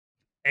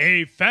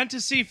A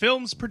fantasy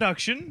films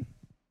production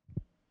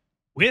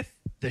with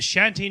the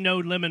Shanty No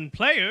Lemon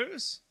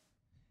players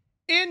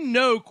in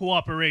no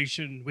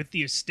cooperation with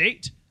the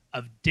estate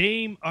of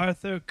Dame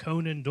Arthur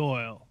Conan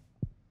Doyle.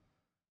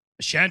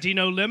 Shanty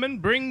No Lemon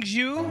brings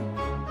you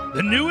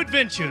the new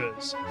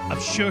adventures of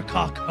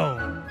Shercock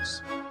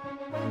Homes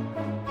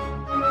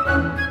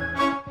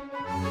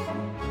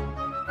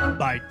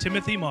by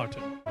Timothy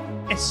Martin,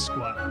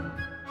 Esquire.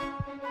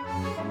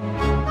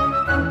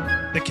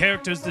 The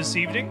characters this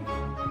evening: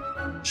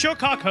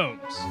 Shercock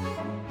Holmes,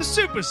 the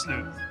super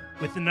sleuth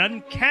with an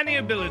uncanny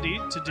ability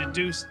to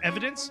deduce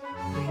evidence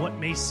from what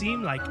may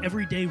seem like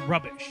everyday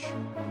rubbish.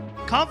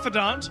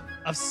 Confidant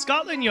of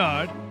Scotland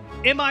Yard,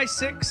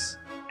 MI6,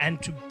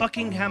 and to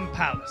Buckingham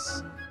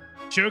Palace.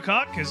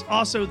 Shercock is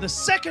also the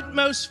second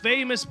most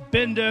famous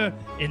bender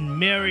in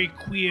Merry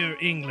Queer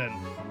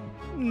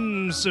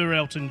England. Sir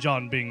Elton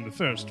John being the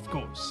first, of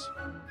course.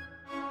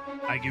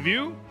 I give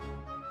you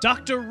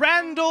Dr.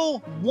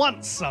 Randall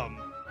Wantsome,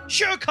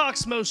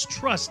 Shercock's most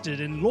trusted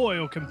and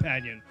loyal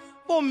companion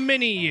for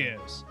many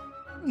years.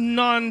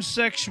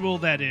 Non-sexual,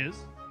 that is.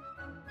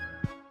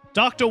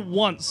 Dr.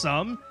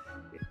 Wantsome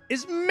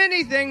is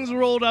many things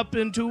rolled up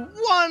into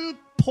one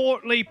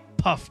portly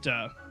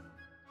puffer.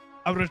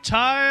 A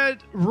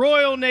retired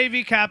Royal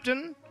Navy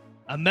captain,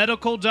 a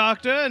medical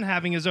doctor and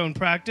having his own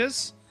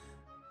practice,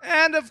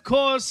 and of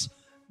course,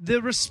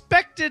 the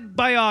respected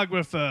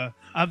biographer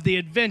of the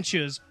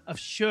adventures of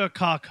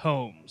Shercock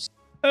Holmes.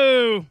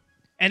 Oh,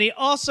 and he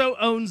also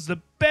owns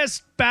the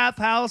best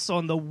bathhouse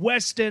on the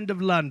West End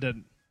of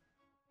London.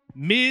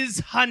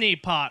 Ms.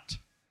 Honeypot,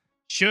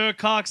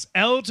 Shercock's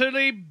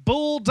elderly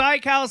bull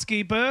dyke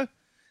housekeeper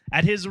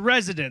at his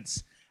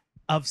residence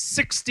of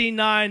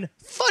 69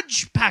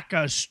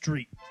 Fudgepacker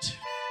Street.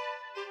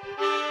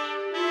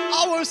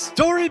 Our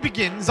story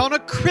begins on a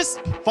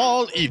crisp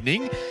fall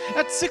evening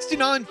at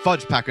 69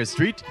 Fudgepacker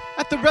Street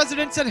at the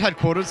residence and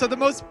headquarters of the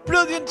most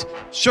brilliant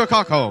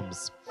Shercock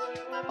Holmes.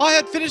 I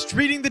had finished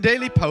reading the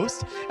Daily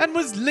Post and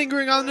was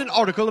lingering on an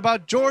article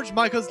about George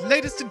Michael's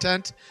latest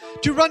intent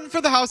to run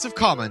for the House of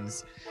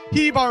Commons,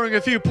 he borrowing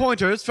a few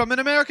pointers from an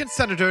American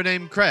senator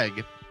named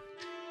Craig,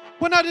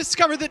 when I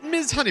discovered that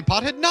Ms.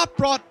 Honeypot had not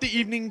brought the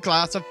evening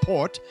glass of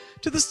port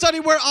to the study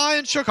where I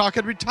and Shercock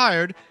had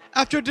retired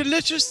after a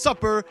delicious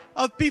supper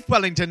of beef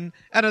Wellington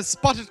and a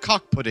spotted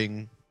cock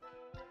pudding.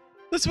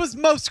 This was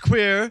most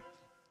queer,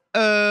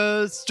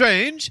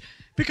 strange,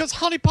 because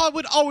Honeypot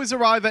would always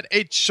arrive at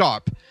 8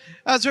 sharp,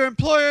 as her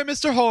employer,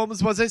 Mr.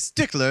 Holmes, was a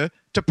stickler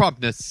to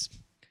promptness.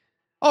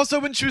 Also,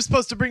 when she was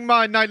supposed to bring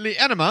my nightly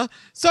enema,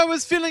 so I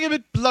was feeling a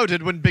bit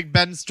bloated when Big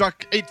Ben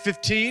struck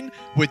 8:15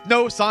 with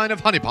no sign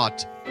of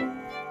Honeypot.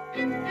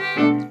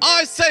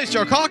 I say,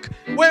 Shercock,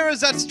 where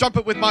is that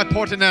strumpet with my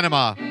port and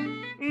enema?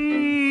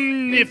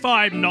 If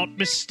I'm not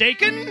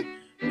mistaken,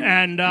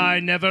 and I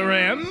never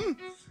am,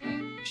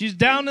 she's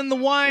down in the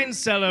wine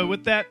cellar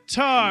with that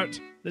tart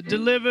that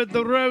delivered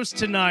the roast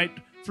tonight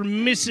from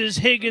Mrs.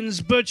 Higgins'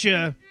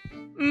 butcher.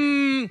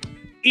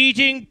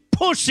 Eating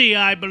pussy,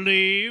 I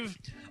believe.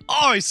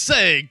 I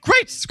say,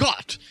 great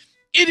Scott!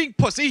 Eating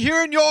pussy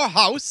here in your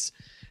house?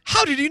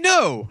 How did you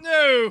know?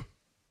 No.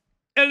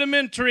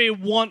 Elementary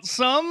want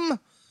some.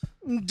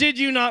 Did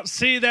you not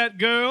see that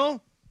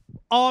girl?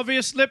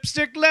 Obvious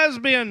lipstick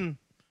lesbian.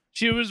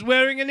 She was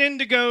wearing an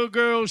Indigo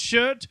Girl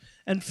shirt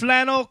and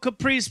flannel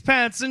caprice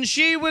pants, and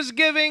she was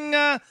giving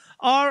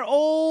our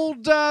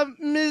old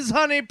Miss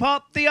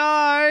Honeypot the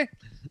eye.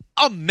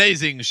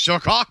 Amazing,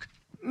 Shercock.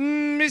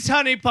 Miss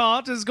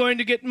Honeypot is going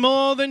to get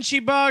more than she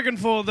bargained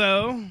for,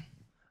 though.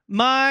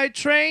 My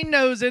trained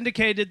nose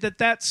indicated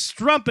that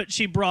strumpet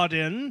she brought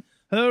in,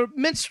 her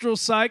menstrual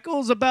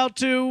cycle's about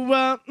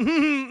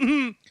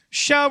to,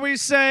 shall we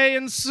say,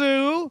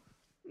 ensue?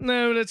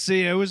 No, let's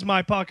see. It was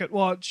my pocket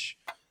watch.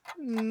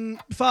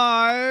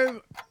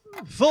 5,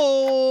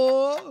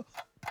 4,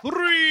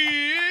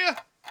 3,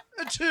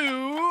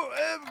 2,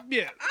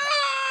 yeah.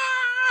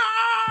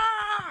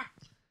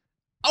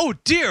 Oh,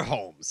 dear,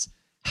 Holmes.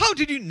 How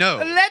did you know?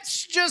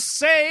 Let's just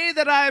say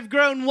that I've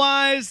grown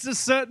wise to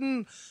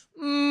certain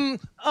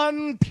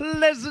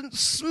unpleasant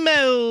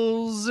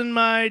smells in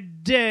my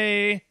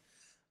day,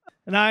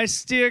 and I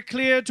steer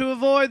clear to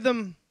avoid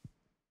them.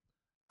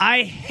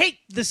 I hate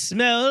the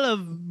smell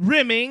of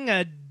rimming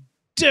a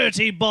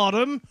dirty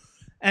bottom,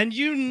 and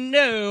you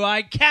know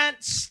I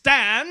can't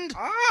stand...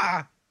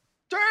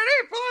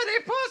 Dirty bloody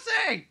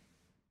pussy!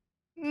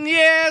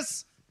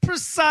 Yes,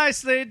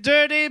 precisely,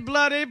 dirty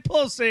bloody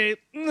pussy.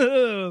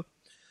 Ugh.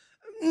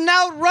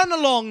 Now run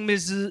along,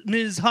 Miss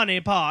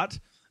Honeypot.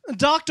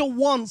 Dr.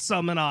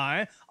 Wantsome and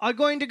I are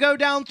going to go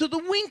down to the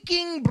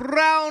Winking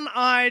Brown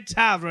Eye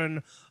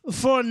Tavern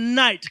for a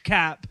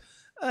nightcap,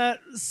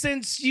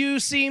 since you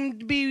seem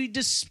to be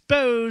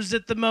disposed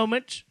at the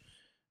moment.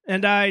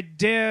 And I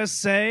dare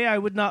say I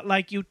would not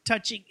like you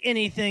touching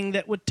anything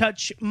that would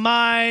touch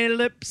my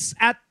lips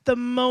at the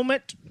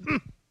moment.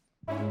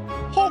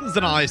 Holmes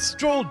and I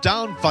strolled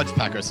down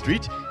Fudgepacker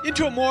Street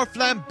into a more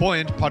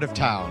flamboyant part of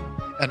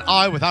town, and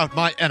I without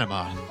my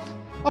enema.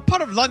 a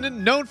part of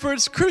London known for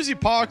its cruisy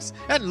parks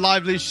and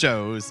lively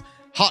shows,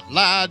 hot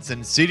lads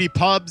and seedy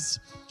pubs.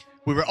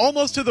 We were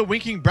almost to the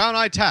Winking Brown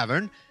Eye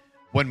Tavern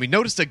when we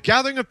noticed a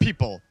gathering of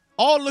people,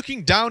 all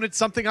looking down at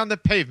something on the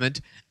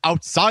pavement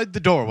outside the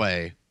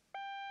doorway.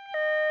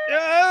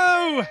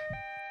 Oh!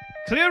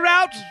 Clear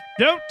out!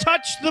 Don't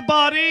touch the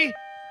body!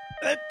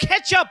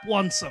 Catch up,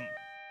 Wansome!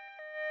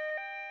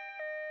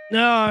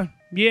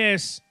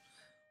 Yes.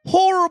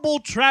 Horrible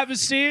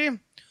travesty.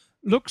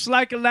 Looks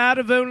like a lad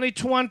of only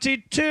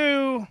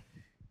 22.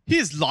 He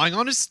is lying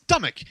on his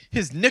stomach.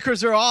 His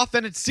knickers are off,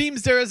 and it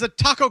seems there is a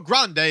taco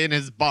grande in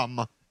his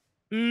bum.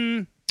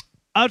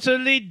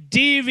 Utterly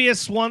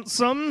devious,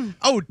 Wansome.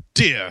 Oh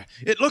dear.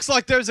 It looks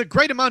like there's a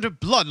great amount of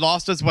blood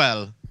lost as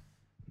well.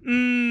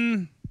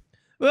 Well,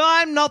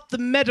 I'm not the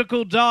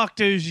medical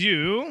doctor as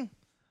you,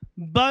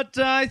 but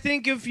I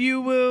think if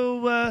you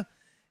will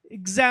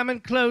examine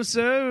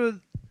closer,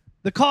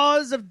 the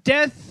cause of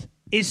death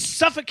is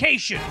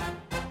suffocation.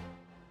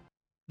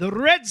 The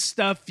red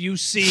stuff you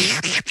see...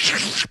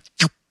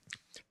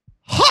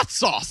 Hot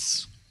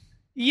sauce!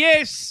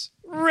 Yes,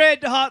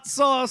 red hot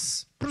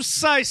sauce.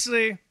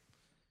 Precisely.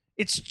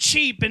 Its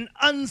cheap and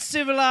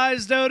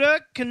uncivilized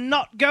odor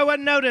cannot go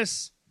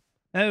unnoticed.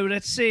 Oh,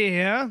 let's see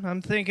here.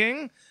 I'm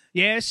thinking...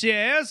 Yes.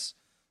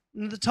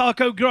 The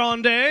taco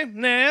grande.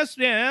 Yes.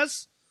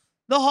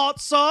 The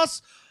hot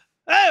sauce.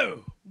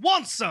 Oh,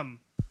 want some?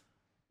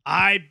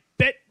 I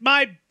bet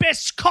my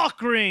best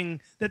cock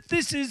ring that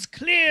this is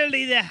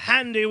clearly the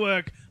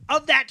handiwork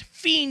of that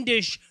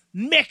fiendish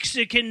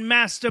Mexican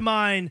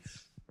mastermind,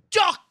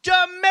 Dr.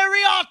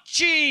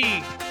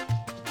 Mariachi!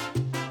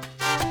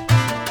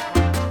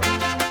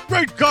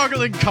 Great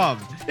gargling cum!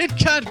 It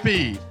can't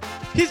be!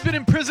 He's been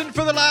in prison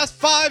for the last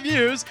 5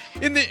 years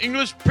in the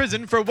English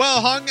prison for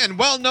well-hung and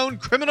well-known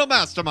criminal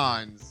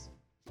masterminds.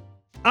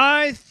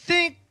 I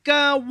think,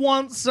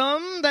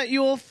 Wansome, that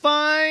you'll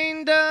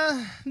find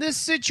this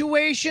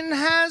situation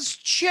has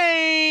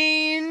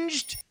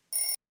changed.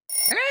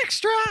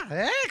 Extra!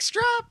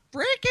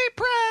 Breaking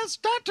press!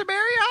 Dr.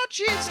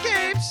 Mariachi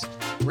escapes!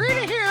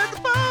 Read it here in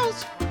the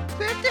post!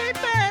 15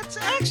 pence!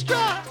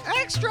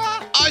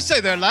 Extra! I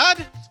say there,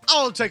 lad.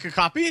 I'll take a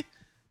copy.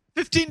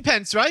 15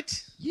 pence,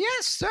 right?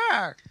 Yes,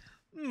 sir!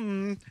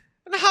 And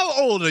how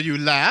old are you,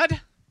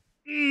 lad?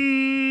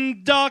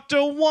 Dr.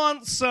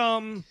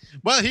 Wansome.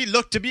 Well, he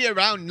looked to be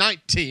around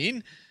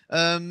 19.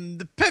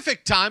 The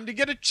perfect time to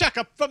get a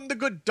checkup from the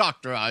good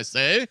doctor, I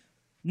say.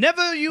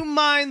 Never you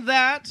mind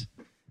that.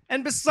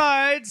 And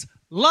besides,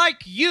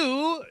 like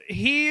you,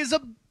 he's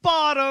a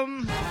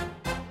bottom.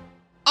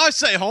 I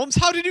say, Holmes,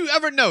 how did you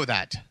ever know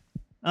that?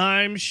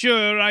 I'm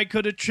sure I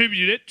could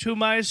attribute it to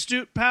my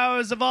astute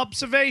powers of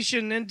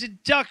observation and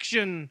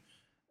deduction.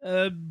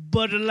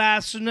 But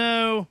alas,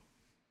 no.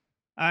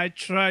 I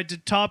tried to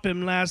top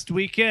him last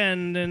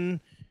weekend, and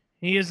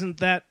he isn't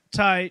that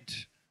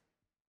tight.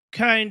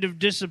 Kind of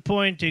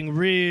disappointing,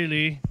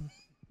 really.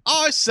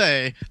 I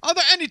say, are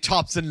there any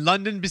tops in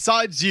London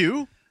besides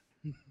you?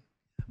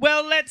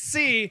 Well, let's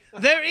see.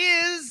 There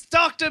is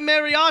Dr.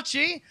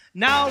 Mariachi,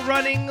 now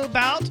running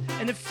about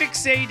and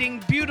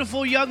fixating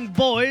beautiful young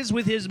boys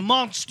with his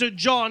monster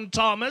John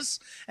Thomas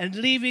and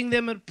leaving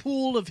them a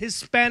pool of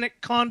Hispanic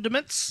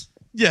condiments.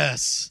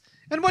 Yes.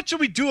 And what shall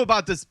we do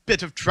about this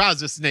bit of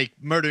trouser snake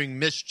murdering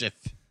mischief?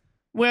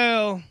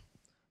 Well,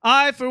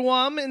 I, for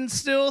one, am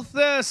still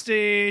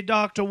thirsty,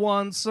 Dr.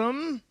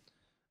 Wansome.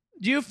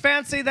 Do you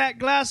fancy that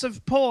glass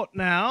of port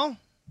now?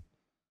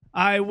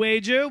 I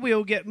wager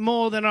we'll get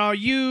more than our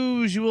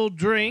usual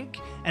drink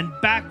and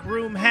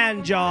backroom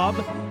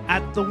handjob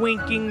at the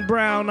Winking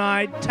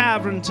Brown-Eyed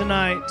Tavern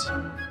tonight.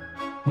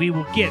 We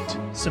will get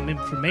some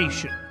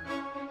information.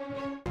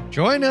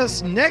 Join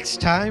us next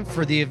time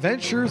for the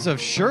adventures of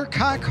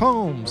Shercock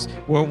Homes,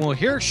 where we'll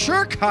hear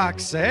Shercock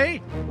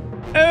say,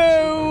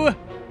 Oh,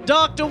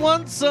 Dr.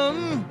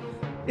 Wansome,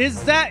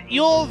 is that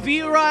your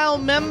virile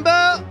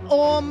member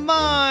or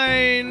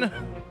mine?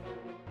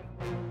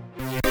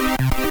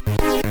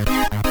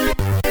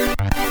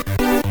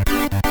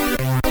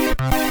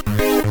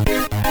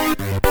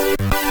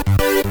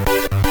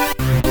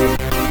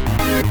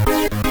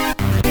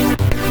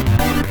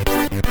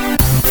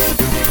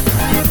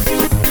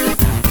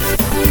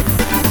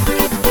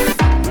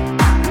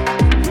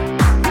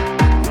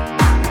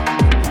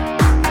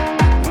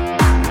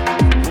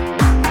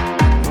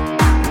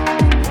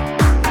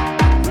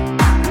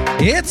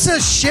 It's a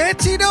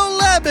Shanty No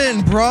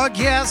Lemon,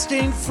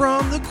 broadcasting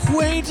from the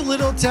quaint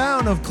little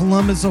town of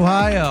Columbus,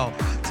 Ohio.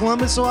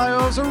 Columbus,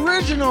 Ohio's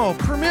original,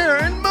 premier,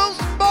 and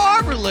most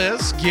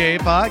marvelous gay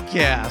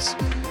podcast.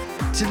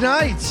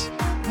 Tonight,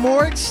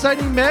 more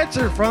exciting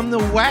matter from the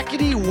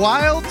wackety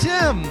Wild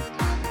Tim,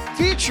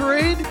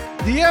 featuring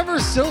the ever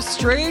so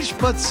strange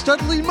but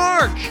studly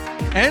Mark.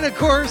 And of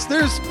course,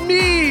 there's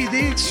me,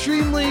 the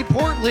extremely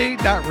portly,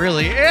 not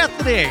really,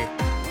 Anthony.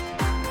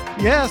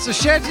 Yes, a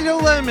Shanty No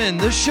Lemon,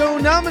 the show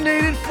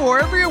nominated for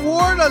every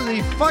award on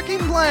the fucking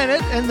planet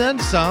and then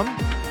some,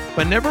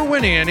 but never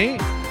winning any,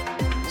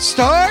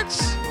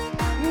 starts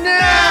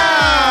now!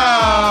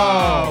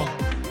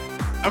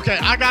 Okay,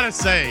 I gotta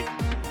say,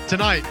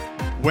 tonight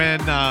when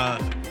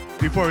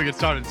before we get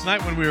started,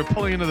 tonight when we were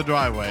pulling into the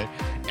driveway,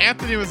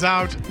 Anthony was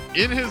out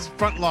in his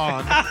front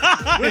lawn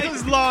with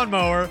his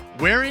lawnmower,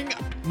 wearing,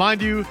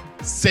 mind you,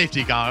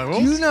 safety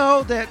goggles. Do you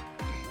know that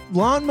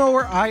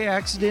lawnmower eye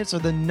accidents are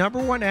the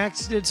 #1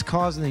 accidents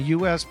caused in the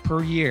U.S.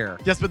 per year?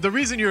 Yes, but the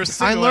reason you're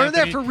single, I learned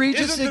that Anthony, for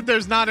Regis. isn't that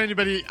there's not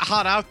anybody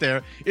hot out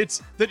there.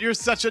 It's that you're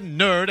such a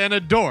nerd and a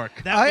dork.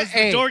 That was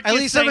the dorkiest at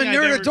least I'm a thing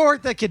nerd, I'd a ever-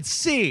 dork that can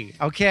see.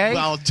 Okay.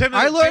 Well, Tim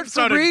I learned from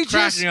started Regis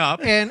cracking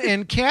up.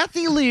 and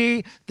Kathy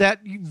Lee that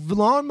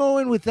lawn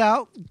mowing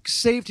without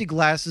safety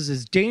glasses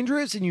is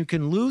dangerous, and you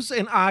can lose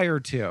an eye or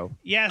two.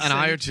 Yes, An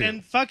eye or two.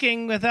 and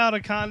fucking without a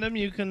condom,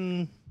 you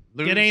can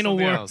Lose get anal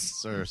something work.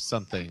 else or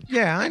something.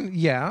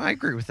 Yeah, I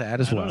agree with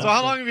that as well. So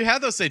how long have you had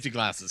those safety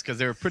glasses? Because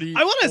they were pretty.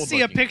 I want to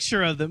see a old-looking.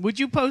 picture of them. Would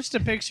you post a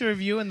picture of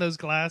you in those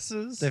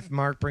glasses? If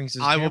Mark brings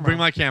his I will camera. bring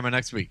my camera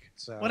next week.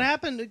 So. What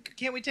happened?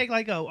 Can't we take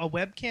like a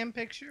webcam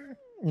picture?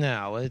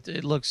 No,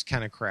 it looks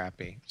kind of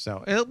crappy.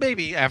 So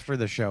maybe after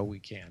the show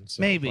we can.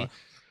 So, Maybe. but-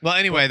 Well,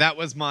 anyway, that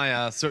was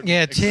my certain.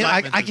 yeah, Tim. I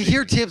excitement can this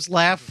hear evening. Tim's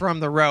laugh from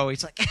the row.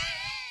 He's like,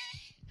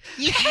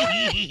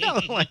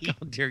 I'm like,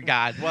 oh dear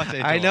God. What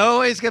a I dog.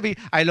 know he's gonna be.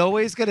 I know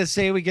he's gonna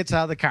say when he gets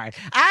out of the car.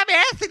 I'm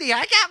Anthony.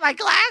 I got my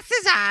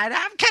glasses on.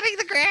 I'm cutting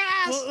the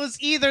grass. Well, it was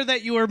either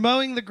that you were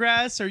mowing the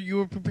grass or you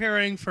were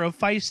preparing for a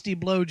feisty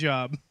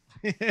blowjob.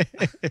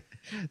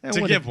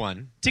 To give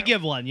one, To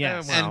give one,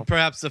 yes. Wow. and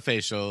perhaps a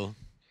facial.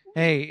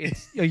 Hey,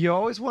 it's you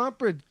always want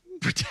to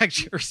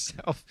protect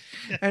yourself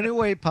any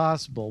way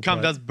possible. Cum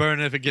but- does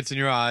burn if it gets in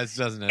your eyes,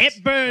 doesn't it?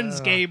 It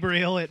burns,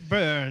 Gabriel. It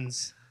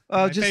burns.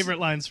 Oh, My just favorite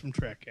lines from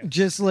Trek. Yeah.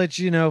 just let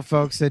you know,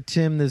 folks, that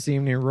Tim this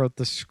evening wrote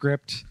the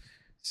script.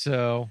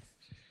 So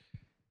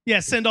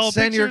Yeah, send all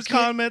send pictures, your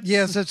comments.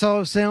 Yes, that's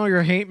all. Send all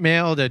your hate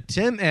mail to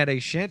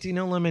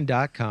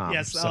tim@ashantinolemon.com.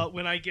 Yes, So,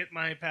 when I get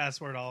my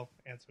password, I'll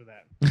answer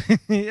that.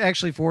 he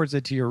actually forwards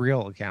it to your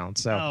real account.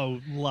 So Oh,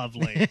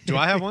 lovely. Do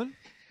I have one?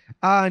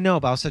 no,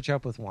 but I'll set you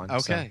up with one.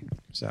 Okay.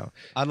 So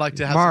I'd like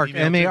to have Mark, some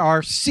email, too.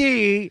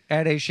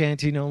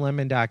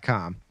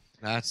 MARC@ashantinolemon.com.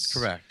 That's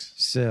correct.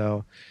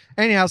 So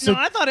anyhow, so No,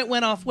 I thought it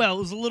went off well. It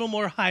was a little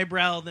more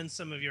highbrow than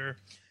some of your.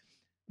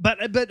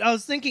 But I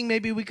was thinking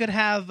maybe we could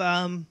have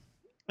a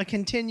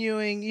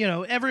continuing.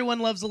 Everyone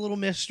loves a little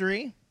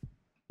mystery.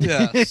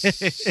 Yes.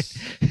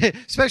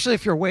 especially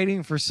if you're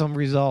waiting for some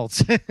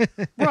results.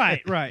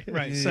 Right.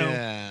 So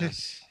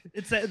Yes.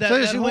 it's that So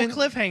does whole you win-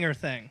 cliffhanger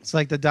thing. It's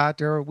like the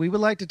doctor. We would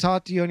like to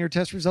talk to you on your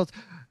test results.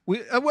 We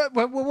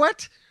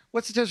what?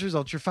 What's the test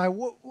results? You're fine.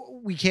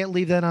 We can't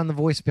leave that on the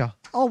voicemail.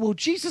 Oh well,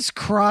 Jesus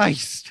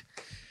Christ!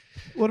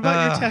 What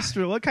about your test?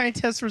 What kind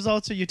of test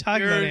results are you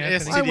talking Your about,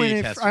 Anthony? STD I went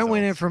in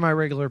results. for my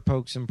regular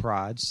pokes and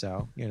prods.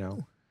 So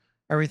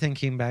everything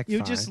came back. You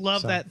fine, just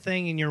love so. that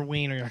thing in your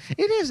wiener.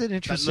 It is an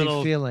interesting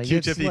little feeling.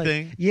 Q-tippy It's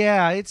thing?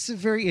 Yeah, it's a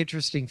very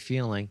interesting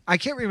feeling. I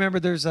can't remember.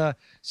 There's a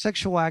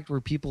sexual act where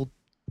people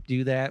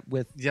do that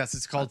with. Yes,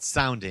 it's called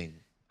sounding.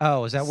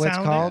 Oh, is that what it's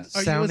Sounding? called?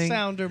 Are Sounding. you a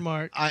sounder,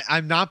 Mark?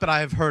 I'm not, but I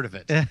have heard of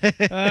it.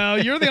 Oh,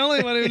 you're the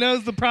only one who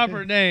knows the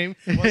proper name.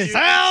 you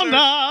Sound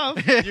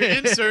off. You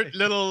insert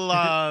little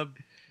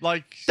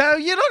like. No,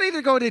 you don't need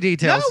to go into No,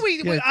 details.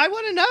 I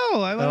want to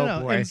know. I want to Oh,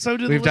 know. boy. And so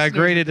do We've the listeners.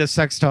 degraded to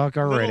sex talk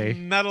Little already.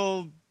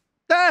 metal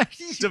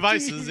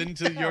devices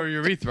into your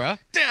urethra.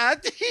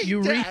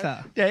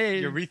 Urethra.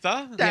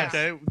 Urethra? Yes.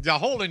 Okay. The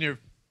hole in your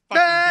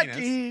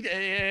fucking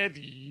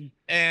penis.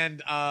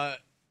 And I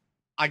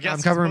guess I'm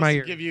it's covering supposed my to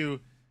ear. give you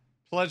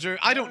pleasure.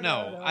 I don't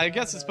know. I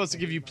guess it's supposed to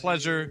give you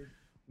pleasure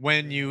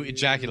when you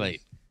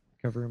ejaculate.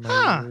 Covering my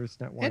Huh. ears.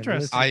 Not wanting to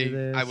Interesting. listen to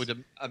this. I would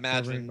Covering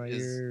imagine my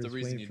is ears, the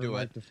reason waiting you for do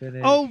Mike it. to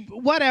finish. Oh,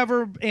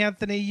 whatever,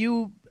 Anthony.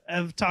 You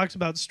have talked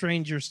about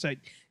stranger state.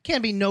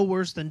 Can't be no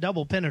worse than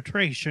double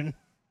penetration.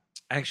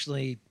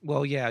 Actually,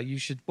 well, yeah, you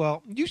should.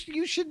 Well, you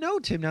should know,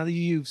 Tim. Now that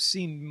you've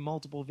seen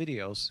multiple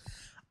videos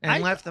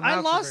and left them out. I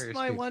for lost various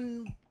my people.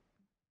 one.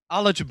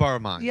 I'll let you borrow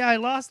mine. Yeah, I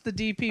lost the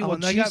DP Oh,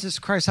 one. Jesus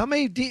Christ! How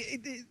many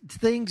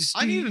things?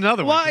 I do need you,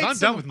 another Well, one. 'Cause I'm it's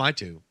done a- with my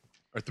 2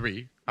 or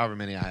 3, however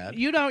many I had.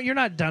 You don't. You're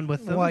not done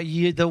with them. What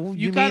you mean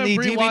gotta the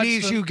rewatch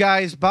DVDs them. you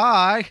guys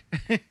buy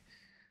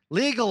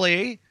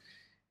legally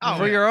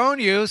for your own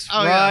use,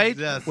 Oh, right?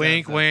 yes,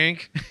 wink, yes.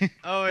 wink.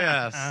 Oh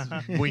yes,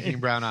 Uh-huh. Winking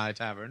Brown Eye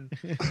Tavern.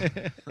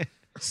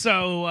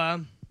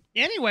 So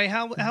anyway,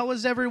 how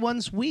was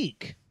everyone's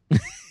week?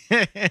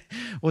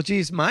 Well,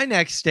 geez, my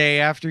next day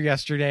after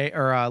yesterday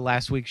or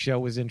last week's show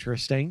was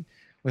interesting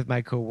with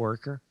my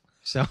coworker.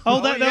 So,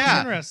 Oh, that was yeah.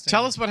 interesting.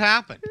 Tell us what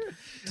happened.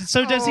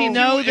 So does he Oh,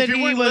 know if that you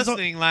he weren't was?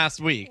 listening last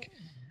week,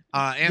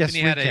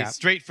 Anthony had a recap.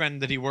 straight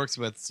friend that he works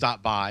with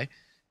stop by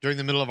during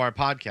the middle of our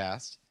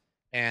podcast,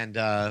 and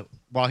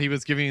while he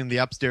was giving him the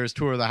upstairs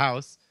tour of the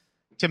house,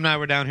 Tim and I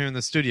were down here in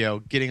the studio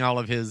getting all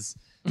of his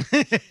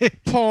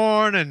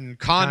porn and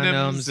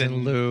condoms,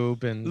 and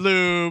lube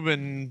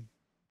and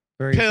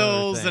various other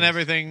pills and things.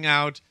 everything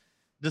out,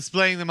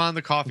 displaying them on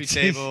the coffee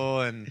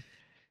table, and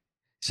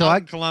So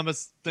I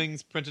Columbus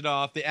things printed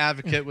off. The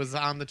Advocate was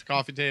on the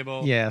coffee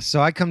table. Yeah,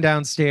 so I come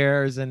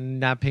downstairs and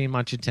not paying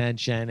much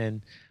attention,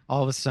 and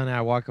all of a sudden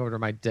I walk over to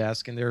my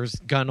desk and there's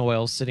gun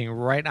oil sitting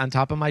right on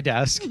top of my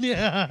desk.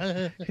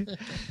 Yeah.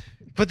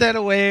 Put that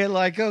away,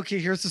 like, okay,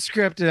 here's the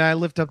script, and I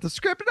lift up the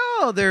script, and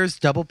oh, there's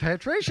double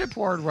penetration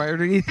porn right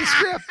underneath the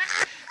script.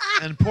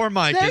 And poor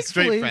Mike, his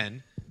straight Thankfully-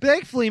 friend.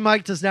 Thankfully,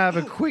 Mike does not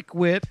have a quick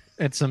wit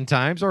at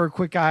sometimes or a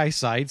quick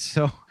eyesight,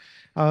 so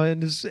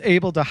and is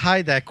able to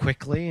hide that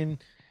quickly.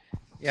 And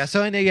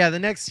the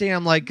next day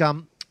I'm like,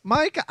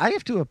 Mike, I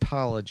have to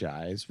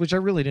apologize, which I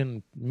really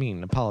didn't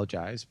mean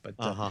apologize, but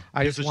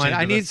I Here's just what you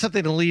I do need this.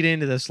 something to lead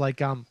into this,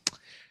 like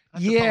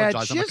Yeah,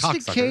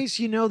 just in case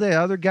you know the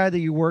other guy that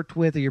you worked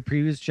with at your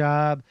previous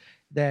job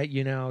that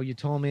you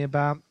told me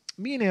about.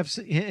 Me and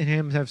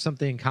him have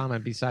something in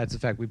common besides the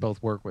fact we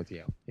both work with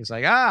you. He's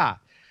like,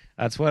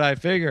 that's what I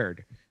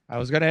figured. I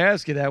was going to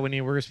ask you that when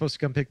you were supposed to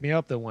come pick me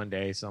up the one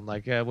day. So I'm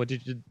like,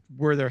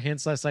 were there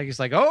hints last night? He's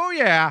like, oh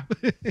yeah.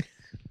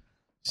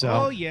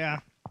 Oh yeah.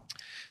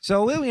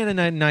 So we had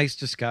a nice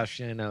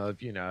discussion of,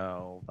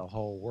 the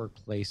whole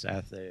workplace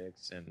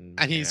ethics and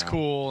he's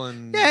cool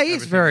and yeah,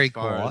 he's everything very as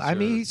cool. far as I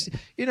mean, your- he's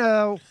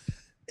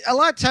a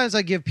lot of times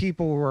I give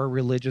people who are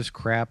religious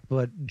crap,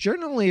 but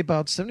generally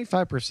about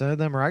 75% of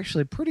them are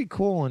actually pretty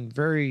cool and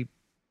very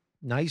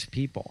nice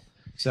people.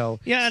 So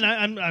Yeah,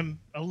 and I'm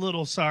a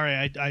little sorry.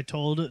 I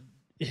told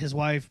his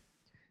wife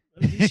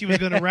she was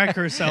going to wreck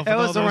herself with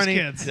all those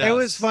kids. It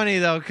was funny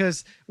though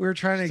because we were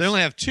trying to. They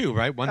only have two,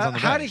 right? One's on the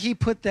how bed. did he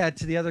put that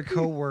to the other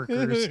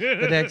coworkers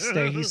the next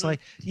day? He's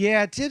like,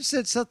 "Yeah, Tim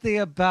said something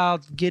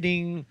about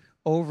getting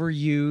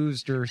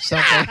overused or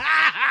something,"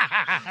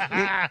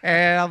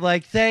 and I'm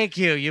like, "Thank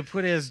you. You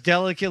put it as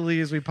delicately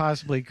as we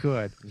possibly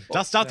could."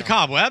 Dust out the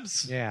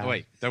cobwebs. Yeah. Oh,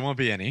 wait, there won't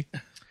be any.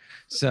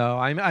 So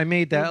I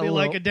made that It'll be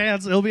like a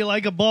dance. It'll be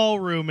like a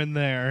ballroom in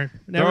there.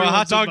 Throw a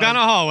hot dog down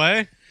a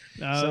hallway.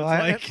 So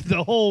like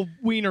the whole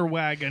wiener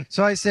wagon.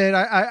 So I said,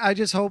 I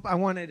just hope I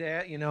wanted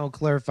to,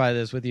 clarify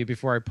this with you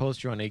before I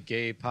post you on a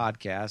gay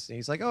podcast. And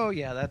he's like, oh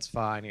yeah, that's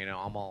fine.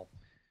 I'm all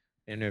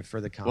in it for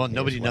the company. Well,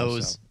 nobody as well,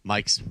 knows so.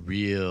 Mike's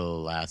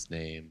real last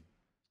name.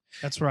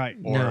 That's right.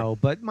 No,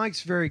 but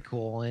Mike's very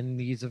cool and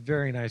he's a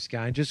very nice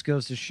guy. It just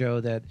goes to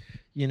show that,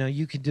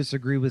 you can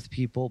disagree with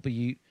people, but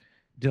you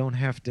don't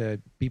have to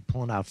be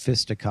pulling out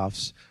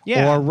fisticuffs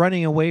or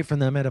running away from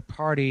them at a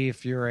party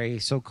if you're a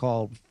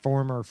so-called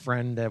former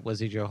friend that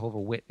was a Jehovah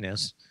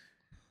Witness.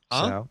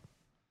 Huh?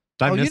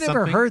 So, you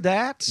never heard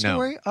that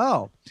story?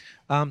 No.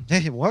 Oh,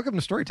 hey, welcome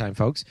to Storytime,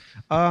 folks.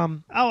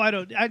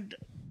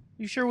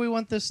 You sure we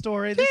want this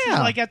story? This is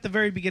like at the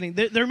very beginning.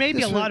 There may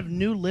be a lot of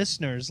new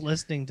listeners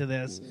listening to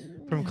this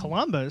from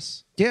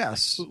Columbus.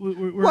 Yes.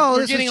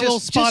 We're getting a little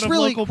spot of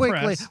local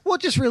press. Well,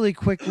 just really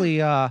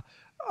quickly.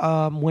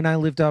 When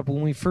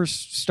we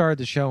first started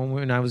the show, and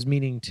when I was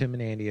meeting Tim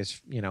and Andy,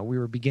 as we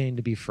were beginning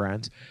to be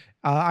friends,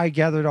 I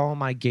gathered all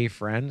my gay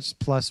friends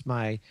plus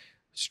my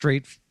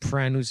straight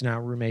friend who's now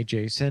roommate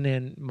Jason,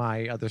 and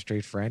my other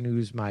straight friend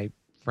who's my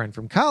friend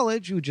from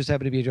college who just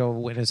happened to be a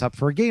Jehovah's Witness up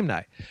for a game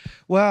night.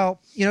 Well,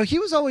 he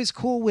was always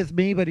cool with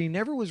me, but he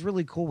never was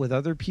really cool with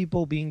other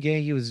people being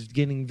gay. He was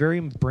getting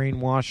very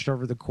brainwashed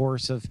over the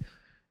course of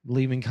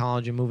leaving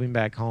college and moving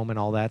back home and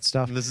all that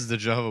stuff. And this is the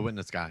Jehovah's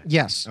Witness guy.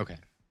 Yes. Okay.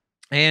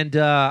 And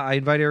I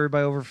invited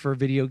everybody over for a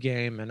video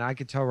game, and I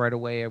could tell right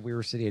away we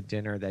were sitting at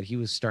dinner that he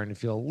was starting to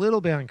feel a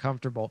little bit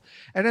uncomfortable.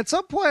 And at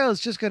some point, I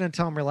was just going to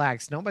tell him,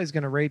 relax, nobody's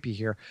going to rape you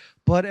here.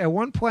 But at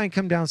one point, I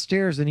come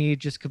downstairs, and he had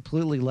just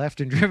completely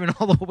left and driven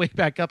all the way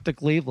back up to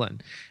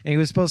Cleveland. And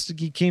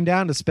he came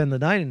down to spend the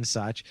night and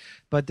such.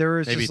 But there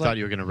was Maybe he just thought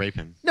you were going to rape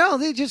him. No,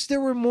 there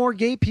were more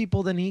gay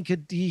people than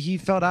he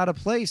felt out of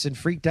place and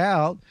freaked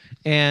out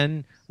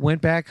and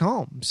went back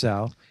home.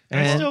 So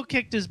I still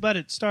kicked his butt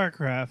at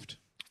StarCraft.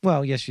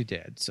 Well, yes, you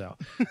did. So,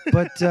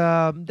 but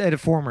at a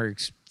former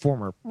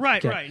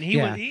right. And he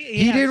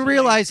he didn't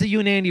realize that you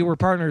and Andy were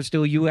partners.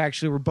 Still, you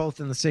actually were both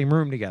in the same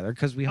room together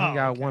because we hung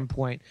out at one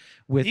point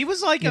with. He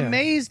was like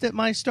amazed at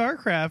my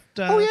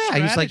StarCraft.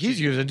 He's like he's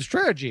using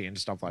strategy and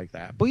stuff like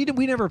that. But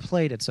we never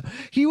played it. So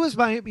he was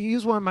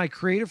one of my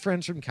creative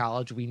friends from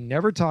college. We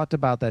never talked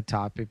about that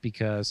topic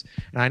and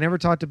I never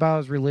talked about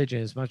his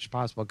religion as much as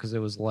possible because it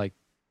was like,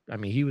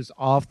 he was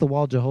off the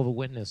wall Jehovah's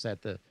Witness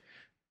at the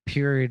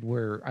period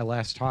where I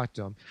last talked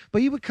to him,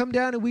 but he would come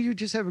down and we would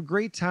just have a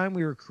great time.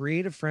 We were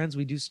creative friends.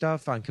 We do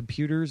stuff on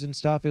computers and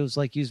stuff. It was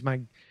like he was my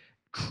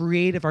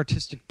creative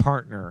artistic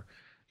partner.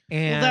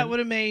 And that would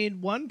have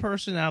made one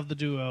person out of the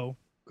duo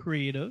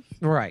creative,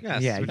 right?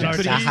 Yes, Yeah, which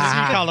could see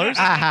colors.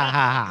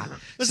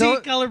 Was he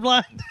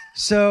colorblind?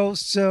 So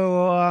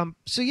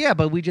yeah,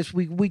 but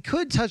we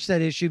could touch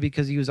that issue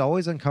because he was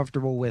always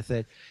uncomfortable with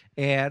it,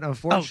 and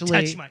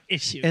unfortunately, touch my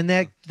issue. And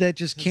that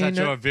just Is came that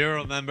your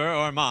virile member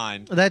or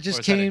mine? That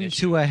just came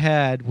to a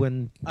head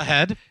when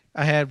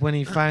when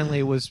he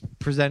finally was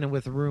presented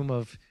with a room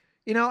of.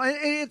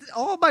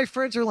 All my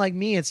friends are like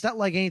me. It's not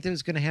like anything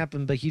was going to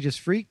happen, but he just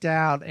freaked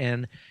out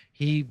and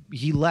he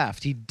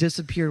left. He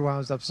disappeared while I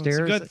was upstairs.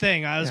 It's a good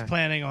thing. I was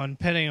planning on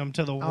pinning him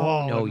to the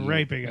wall and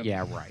raping him.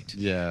 Yeah, right.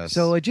 Yeah.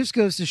 So it just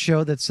goes to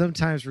show that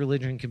sometimes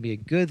religion can be a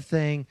good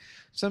thing.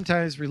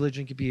 Sometimes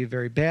religion can be a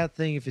very bad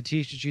thing if it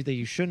teaches you that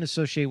you shouldn't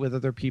associate with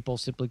other people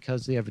simply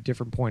because they have a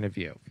different point of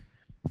view.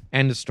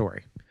 End of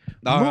story.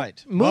 All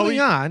right. Moving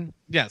on.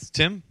 Yes,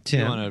 Tim.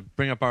 Tim. You want to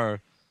bring up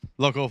our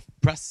local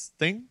press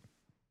thing?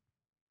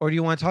 Or do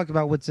you want to talk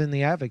about what's in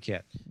the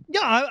Advocate?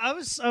 Yeah,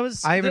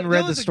 I haven't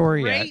read the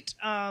story yet.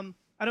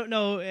 I don't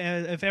know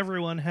if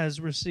everyone has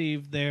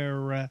received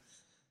their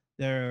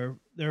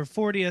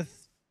 40th.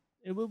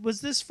 Was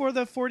this for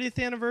the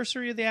 40th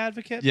anniversary of the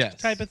Advocate? Yes.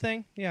 Type of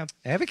thing? Yeah.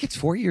 Advocate's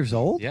 4 years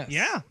old? Yes.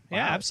 Yeah. Wow.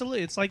 Yeah,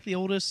 absolutely. It's like the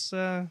oldest.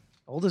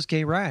 Oldest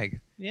gay rag.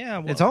 Yeah.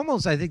 Well, It's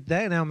almost, I think,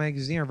 that now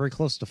magazine are very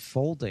close to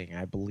folding,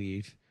 I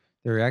believe.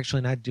 They're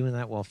actually not doing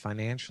that well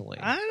financially.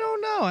 I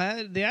don't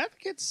know. The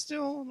Advocate's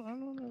still.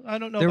 I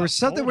don't know. There about was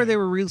something where folding. they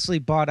were recently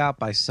bought out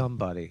by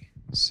somebody.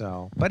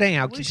 So, but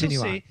anyhow, We continue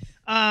shall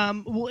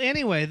on. see. Well,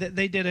 anyway,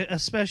 they did a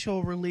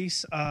special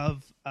release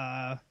of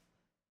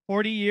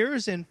 40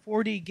 years and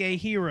 40 gay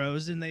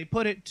heroes, and they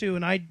put it to,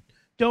 and I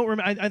don't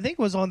remember. I think it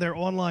was on their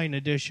online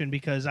edition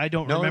because I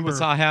don't remember.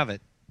 I have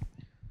it.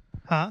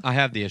 Huh? I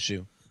have the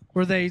issue.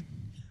 Were they?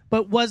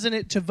 But wasn't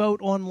it to vote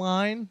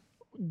online,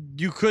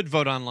 You could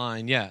vote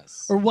online,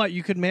 yes. or what?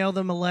 You could mail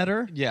them a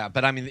letter. Yeah,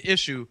 but I mean, the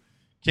issue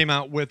came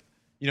out with,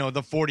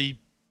 the 40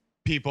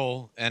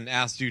 people and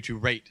asked you to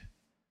rate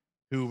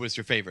who was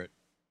your favorite.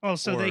 Oh,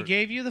 so they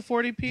gave you the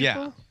 40 people?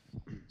 Yeah.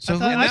 So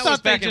thought- And I that thought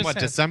was they back in just what,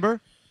 had-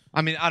 December?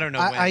 I mean, I don't know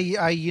when.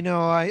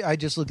 I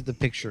just looked at the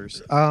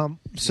pictures.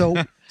 So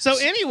So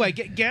anyway,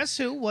 guess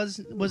who was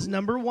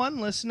number one,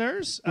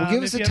 listeners? well,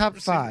 give us if the you top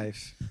haven't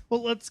received- 5.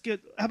 Well, let's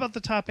get. How about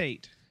the top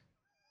 8?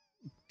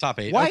 Top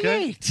 8. Why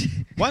okay. 8?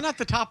 Why not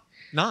the top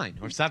 9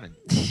 or 7?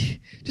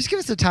 Just give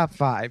us the top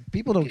 5.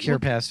 People don't care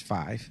past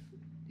 5.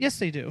 Yes,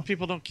 they do.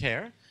 People don't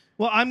care.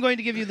 Well, I'm going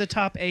to give you the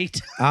top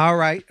 8. All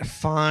right,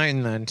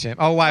 fine then, Tim.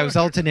 Oh, why was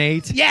Elton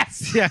 8?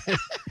 Yes. Yeah. Don't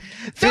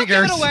give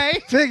Figures. it away.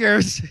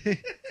 Figures.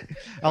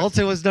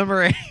 Elton was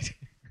number 8.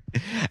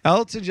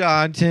 Elton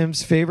John,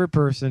 Tim's favorite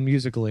person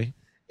musically.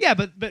 Yeah,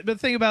 but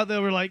think about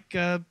there were like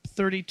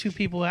 32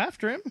 people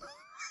after him.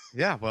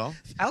 Yeah, well.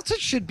 Elton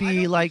should I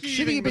be don't like, think he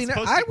should he even be? was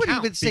supposed I to would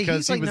count even say because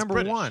he's he like was number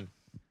British. 1.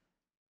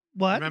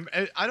 What?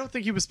 Remember, I don't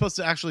think he was supposed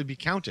to actually be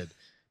counted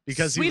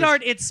because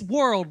Sweetheart, it's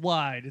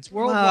worldwide. It's No,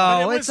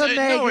 worldwide. it's a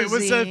No, it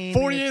was the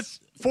magazine.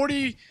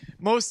 40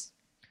 most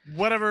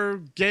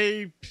whatever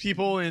gay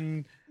people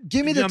in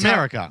Give me the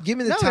America. Top, give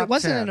me the No, top it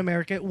wasn't 10. in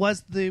America. It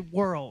was the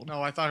world.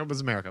 No, I thought it was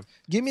America.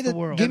 Give me the the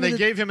world. Give And me they the,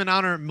 gave him an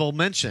honorable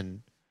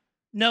mention.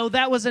 No,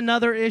 that was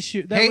another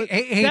issue. That, Hey, was,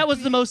 hey, that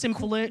was the most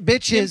influential.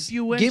 bitches.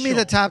 Give me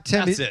the top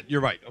 10. That's it.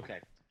 You're right. Okay.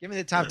 Give me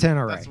the top 10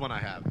 already. That's the one I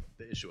have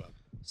the issue of.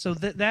 So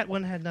that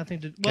one had nothing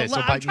to. Well, so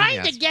I'm bite me in the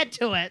trying to ass. get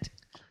to it.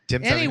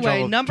 Tim's having Anyway,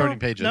 trouble number turning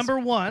pages. number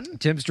 1.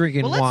 Tim's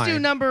drinking Well, let's wine. do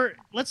number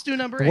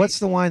 8. What's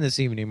the wine this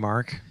evening,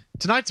 Mark?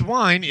 Tonight's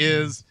wine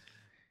is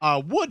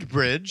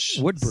Woodbridge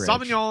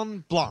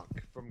Sauvignon Blanc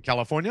from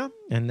California.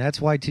 And that's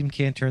why Tim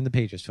can't turn the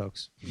pages,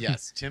 folks.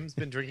 Yes, Tim's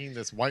been drinking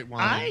this white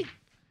wine.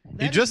 He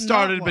that just is not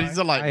started, but he's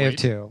a wine. I have lightweight.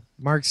 2.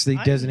 Mark's the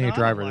I'm designated not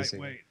a driver this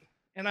evening. lightweight,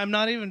 and I'm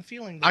not even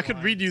feeling. The I could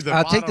wine. read you the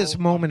I'll bottle take this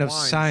moment of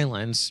wine.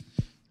 silence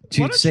Why to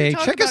don't you say,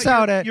 talk check us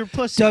about out at your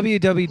pussy?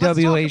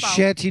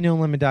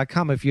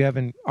 www.shantynolimit.com if you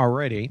haven't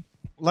already.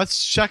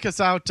 Let's check us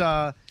out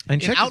And in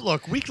check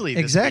Outlook Weekly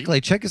this Exactly.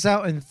 week. Check us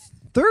out on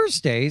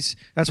Thursdays.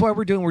 That's why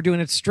we're doing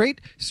it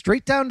straight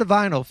down to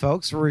vinyl,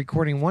 folks. We're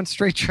recording one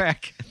straight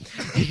track.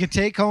 You can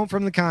take home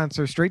from the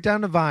concert straight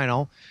down to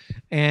vinyl.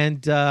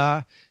 And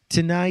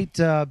tonight,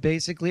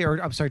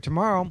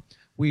 tomorrow,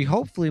 we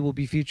hopefully will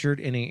be featured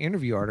in an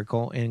interview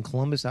article in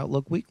Columbus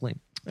Outlook Weekly.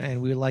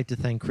 And we would like to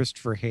thank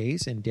Christopher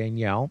Hayes and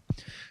Danielle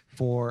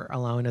for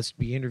allowing us to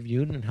be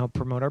interviewed and help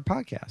promote our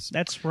podcast.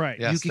 That's right.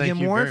 Yes, You can thank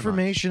get you more very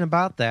information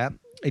about that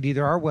at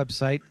either our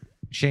website,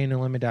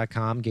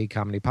 ShaneandLimit.com,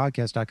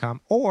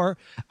 GayComedyPodcast.com, or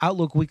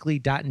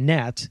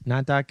OutlookWeekly.net,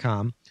 not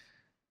 .com.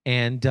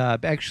 And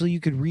actually, you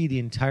could read the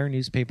entire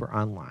newspaper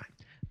online.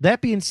 That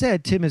being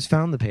said, Tim has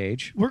found the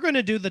page. We're going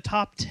to do the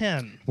top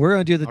 10. We're going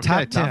to do the Okay,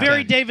 top top 10.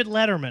 Very 10. David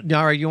Letterman.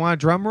 All right, you want a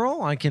drum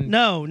roll? I can.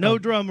 No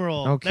drum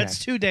roll. Okay. That's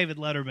too David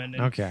Letterman.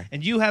 And, Okay.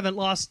 And you haven't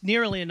lost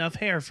nearly enough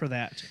hair for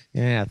that.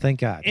 Yeah, thank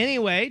God.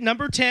 Anyway,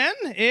 number 10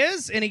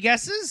 is, any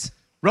guesses?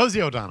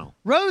 Rosie O'Donnell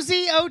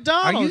Rosie Are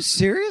O'Donnell. you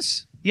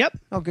serious? Yep.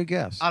 Oh, good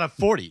guess. out of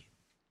 40.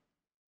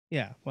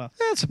 Yeah. Well,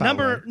 That's about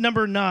right.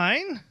 number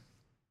 9.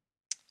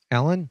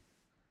 Ellen?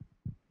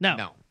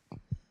 No.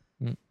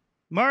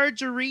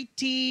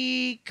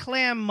 Marguerite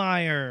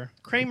Kramermeyer.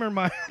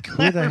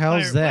 Who the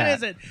hell's that? What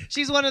is it?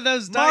 She's one of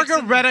those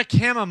Dyson- Margareta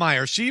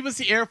Kammermeyer. She was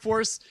the Air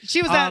Force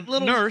She was that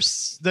little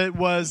nurse that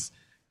was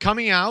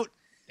coming out.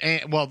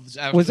 And, well,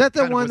 Was that the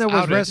kind of one that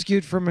was outed.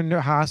 rescued from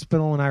a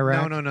hospital in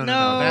Iraq? No. No,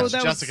 That's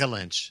that was- Jessica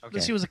Lynch. Okay.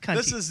 She was a cunt.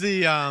 This is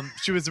the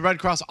she was the Red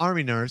Cross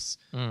Army nurse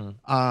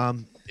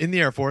Mm. in the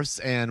Air Force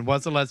and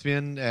was a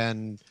lesbian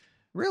and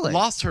Really?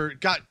 lost her,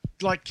 got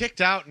like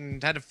kicked out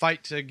and had to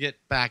fight to get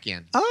back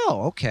in.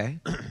 Oh, okay.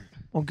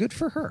 Well, good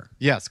for her.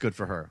 Yes, good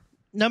for her.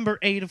 number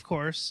 8, of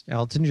course.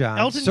 Elton John.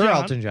 Elton Sir John.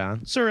 Elton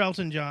John. Sir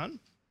Elton John.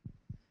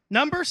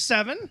 Number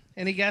 7.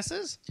 Any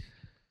guesses?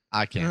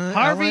 I can't.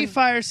 Harvey Ellen?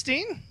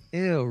 Firestein?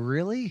 Ew,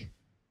 really?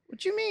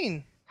 What you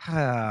mean?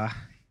 Uh,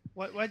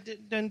 What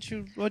didn't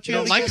you? What You you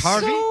don't have like against-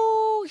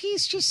 Harvey?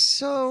 he's just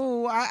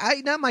so.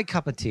 Not my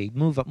cup of tea.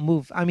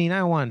 Move. I mean,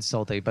 I want to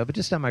insult anybody, but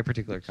just not my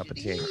particular cup of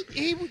tea.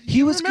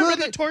 He was remember good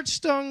the at-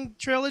 Torchstone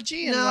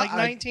trilogy in No, like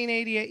I-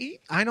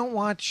 1988. I don't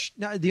watch.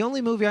 No, the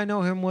only movie I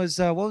know him was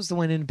what was the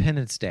one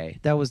Independence Day?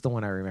 That was the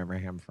one I remember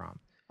him from.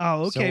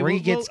 Oh, So okay. where he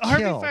gets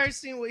Harvey killed.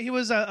 Firestein, he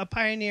was a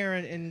pioneer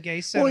in gay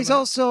cinema. Well, he's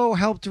also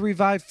helped to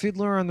revive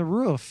Fiddler on the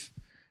Roof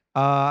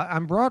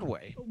on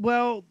Broadway.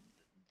 Well,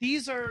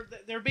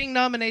 they're being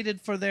nominated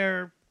for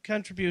their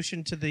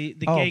contribution to the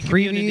Oh, gay community,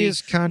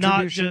 previous not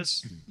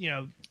contributions? just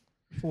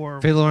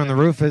for Fiddler on the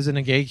Roof isn't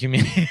a gay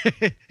community.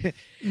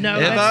 No,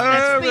 If I that's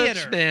were a theater.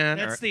 rich man,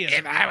 That's or theater.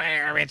 If I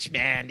were a rich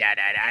man, da,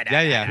 da, da, da,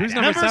 Yeah. da, Who's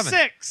da, number Number 7?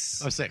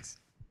 6, Oh, 6.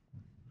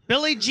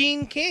 Billie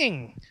Jean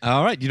King.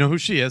 All right. You know who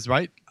she is,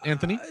 right,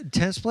 Anthony?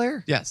 tennis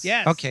player? Yes.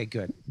 Yes. Okay,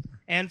 good.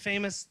 And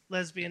famous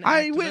lesbian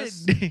I win.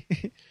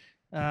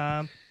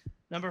 activist.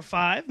 Number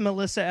 5,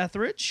 Melissa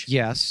Etheridge.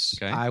 Yes,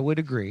 Okay. I would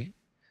agree.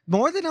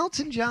 More than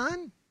Elton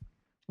John?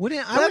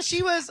 Wouldn't I? Well, Would,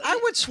 she was. I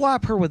would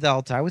swap her with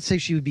Elton. I would say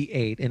she would be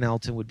 8, and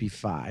Elton would be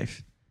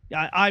 5.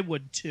 I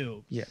would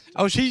too. Yeah.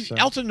 Oh, So-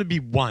 Elton would be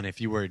 1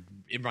 if you were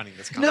running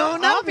this company. No,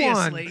 not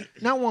Obviously. one.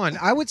 Not one.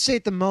 I would say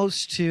at the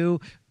most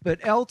 2, but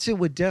Elton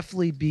would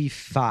definitely be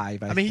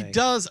 5. I mean, he think.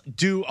 does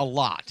do a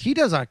lot. He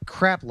does a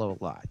crap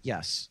load a lot.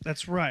 Yes,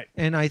 That's right.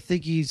 and I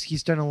think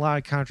he's done a lot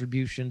of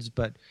contributions,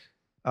 but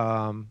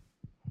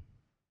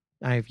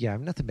I have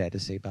nothing bad to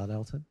say about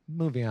Elton.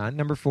 Moving on,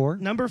 number 4.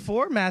 Number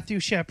 4, Matthew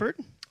Shepard.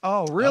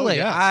 Oh, really?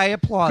 yes. I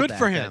applaud. Good that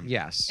for then. him.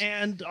 Yes,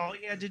 And all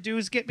he had to do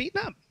was get beaten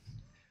up.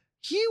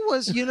 he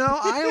was.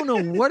 I don't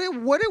know what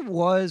it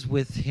was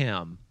with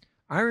him.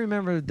 I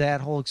remember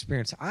that whole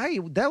experience.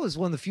 That was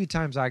one of the few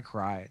times I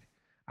cried.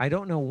 I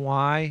don't know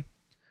why.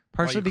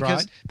 Partially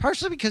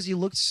because he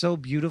looked so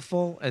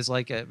beautiful as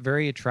like a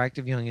very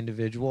attractive young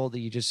individual that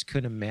you just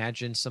couldn't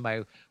imagine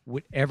somebody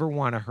would ever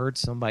want to hurt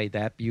somebody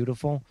that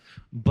beautiful.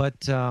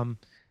 But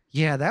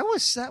yeah, that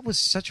was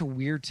such a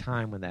weird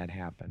time when that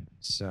happened.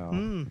 So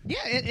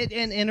Yeah,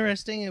 and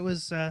interesting. It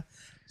was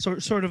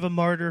sort of a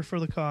martyr for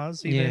the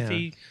cause, even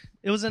if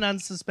it was an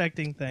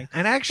unsuspecting thing.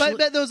 and actually,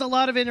 But there was a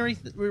lot of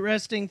interesting,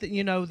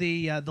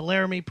 the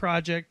Laramie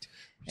Project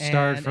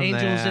Started and from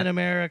Angels that. in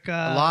America.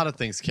 A lot of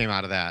things came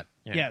out of that.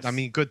 Yes. I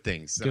mean, good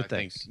things. that Good I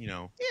think, things.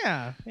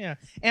 Yeah.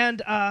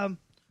 And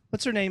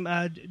what's her name?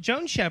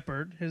 Joan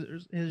Shepard,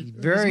 his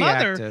Very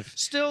mother, active.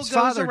 still his goes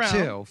father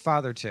around.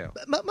 Father too.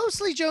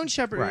 Mostly Joan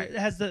Shepard Right.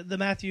 has the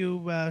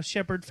Matthew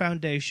Shepard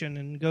Foundation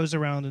and goes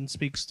around and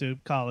speaks to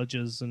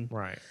colleges and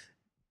Right.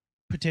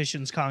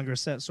 petitions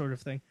Congress, that sort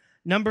of thing.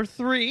 Number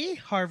 3,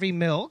 Harvey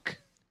Milk.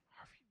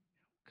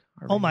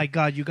 Oh my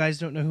God, you guys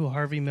don't know who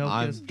Harvey Milk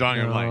I'm is?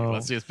 drawing a blank. No.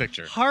 Let's see his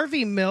picture.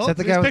 Harvey Milk. Is that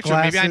the His guy with picture.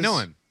 Maybe I glasses? know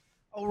him.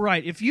 Oh,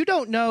 right. If you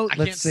don't know, I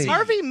Let's can't see. see.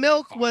 Harvey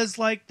Milk was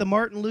like the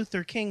Martin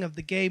Luther King of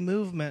the gay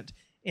movement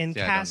in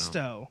Yeah, I don't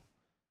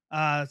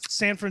Casto,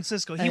 San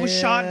Francisco. He was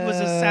shot and was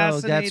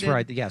assassinated. Oh, that's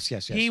right.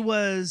 Yes. He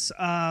was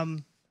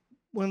one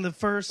of the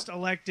first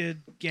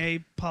elected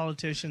gay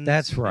politicians.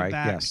 That's right.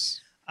 back.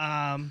 Yes.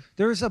 Um,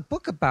 There was a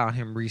book about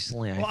him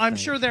recently. well, I'm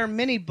sure there are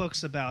many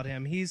books about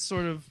him. He's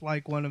sort of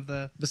like one of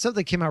the. But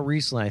something came out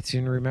recently. I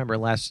seem to remember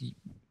last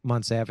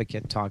month's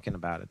Advocate talking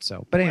about it.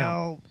 So, but anyhow,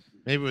 Well,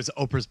 Maybe it was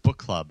Oprah's book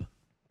club.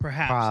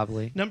 perhaps.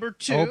 probably Number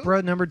 2.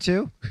 Oprah number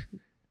 2.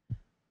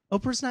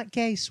 Oprah's not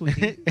gay,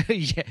 sweetie.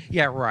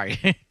 yeah,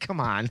 right. Come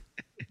on.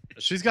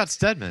 She's got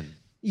Stedman.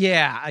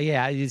 Yeah. I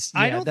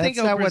don't that's think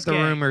not Oprah's what the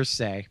gay. rumors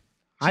say.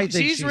 I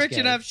think she's rich gay.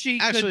 enough she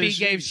could Actually, be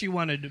gay if she- she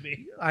wanted to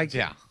be.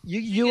 Yeah.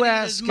 You Get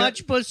ask as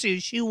much pussy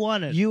as she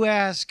wanted. You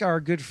ask our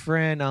good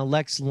friend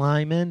Lex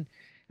Lyman,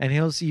 and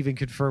he'll even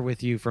confer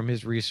with you from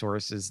his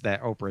resources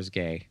that Oprah's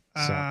gay.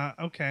 So,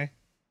 Okay.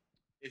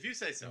 If you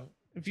say so.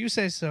 If you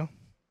say so.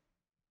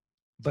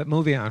 but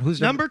moving on.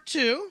 Who's Number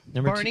 2,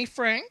 Number Barney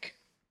Frank.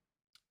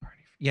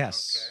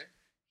 Yes.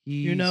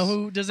 You know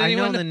who? Does I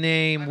anyone know the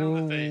name. I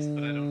know the face,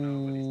 but I don't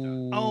know what he's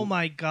done. Oh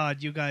my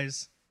God, you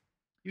guys.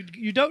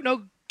 You don't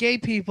know gay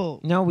people.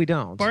 No, we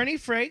don't. Barney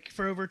Frank,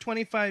 for over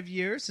 25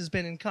 years, has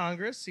been in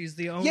Congress. He's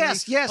the only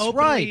Yes,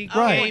 openly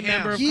right. gay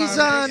member of He's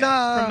Congress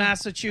on, from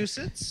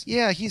Massachusetts.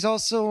 Yeah, he's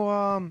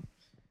also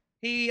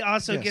He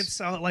also Yes. gets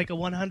like a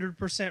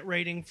 100%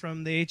 rating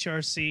from the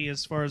HRC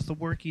as far as the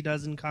work he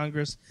does in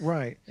Congress.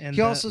 right. And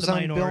he also is the on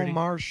Bill minority.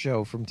 Maher's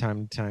show from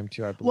time to time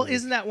too, I believe. Well,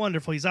 isn't that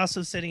wonderful? He's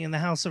also sitting in the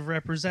House of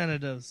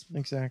Representatives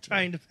exactly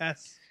trying to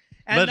pass.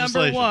 And number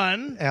Legislation.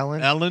 1,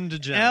 Ellen? Ellen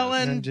DeGeneres.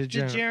 Ellen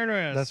DeGeneres.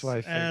 DeGeneres. That's why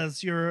I figured.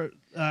 as your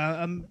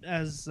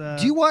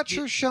Do you watch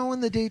her show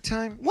in the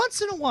daytime?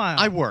 once in a while.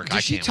 I work. I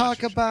Does she can't talk watch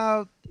her show.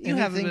 about You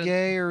haven't anything been-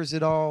 gay, or is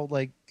it all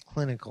like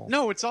clinical?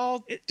 No, it's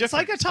all It's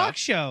different like a talk stuff.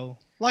 show.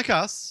 Like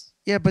us.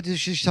 Yeah, but does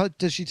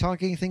she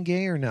talk anything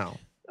gay or no?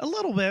 A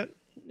little bit.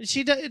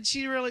 She does.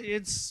 She really.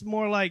 It's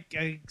more like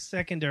a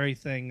secondary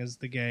thing as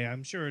the gay.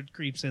 I'm sure it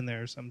creeps in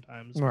there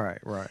sometimes. Right.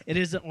 It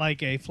isn't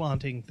like a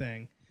flaunting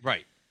thing.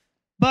 Right.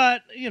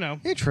 But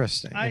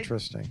Interesting. I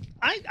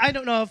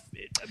don't know if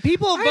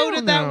people I voted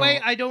don't that know.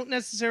 way. I don't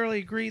necessarily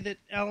agree that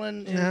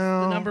Ellen is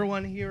the number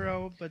one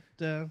hero, but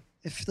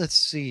Let's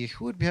see,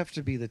 who would have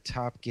to be the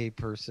top gay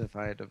person if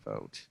I had to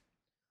vote?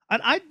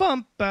 I'd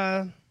bump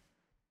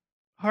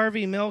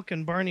Harvey Milk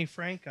and Barney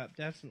Frank up,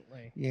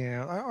 definitely.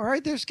 Yeah, all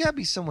right. There's got to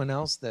be someone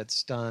else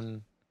that's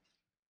done.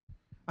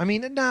 I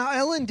mean, now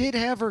Ellen did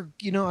have her.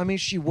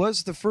 She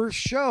was the first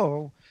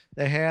show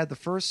that had the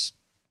first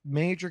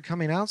major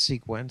coming out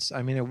sequence.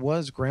 I mean, it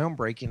was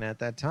groundbreaking at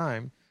that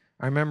time.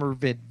 I remember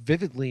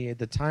vividly at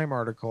the Time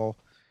article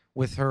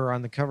with her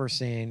on the cover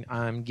saying,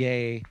 "I'm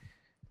gay,"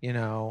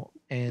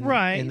 and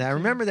right. And I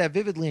remember that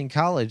vividly in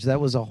college.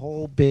 That was a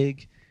whole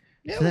big.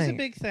 Yeah, it was a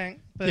big thing.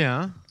 But,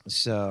 yeah.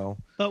 So.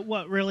 But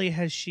what really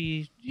has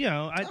she?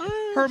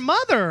 Her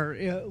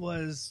mother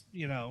was.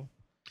 She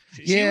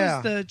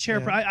was the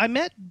chairperson. Yeah. I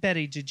met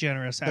Betty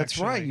DeGeneres. Actually, That's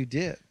right. You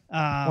did.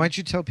 Why don't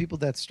you tell people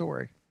that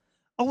story?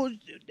 Oh,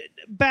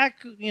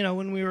 back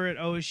when we were at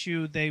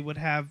OSU, they would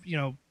have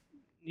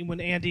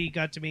when Andy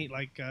got to meet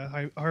like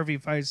Harvey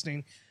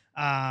Feinstein.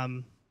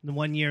 The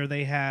one year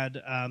they had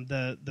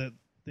the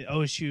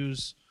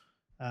OSU's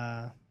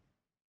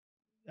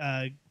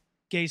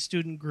gay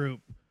student group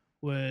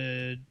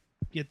would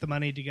get the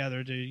money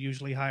together to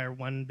usually hire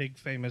one big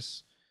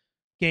famous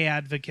gay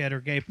advocate or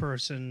gay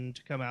person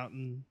to come out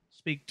and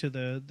speak to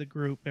the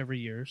group every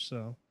year.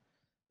 So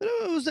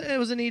it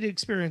was a neat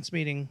experience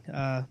meeting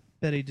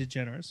Betty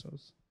DeGeneres.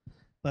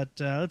 But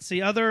let's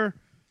see other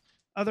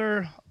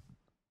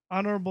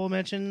honorable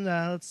mention.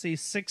 Let's see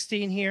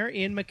 16 here.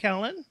 Ian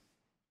McKellen.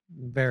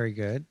 Very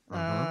good.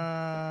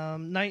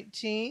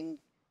 19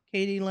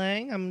 Katie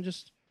Lang. I'm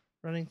just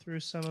running through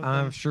some of them.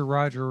 I'm sure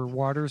Roger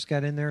Waters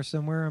got in there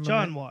somewhere.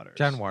 John Waters.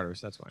 John Waters,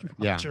 that's what I meant.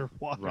 Yeah. Roger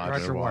Waters.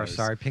 Roger Waters.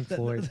 Sorry, Pink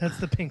Floyd. That's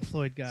the Pink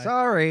Floyd guy.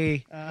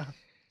 Sorry.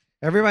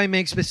 Everybody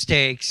makes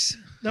mistakes.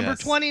 Number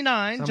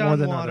 29, Some more John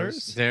than Waters.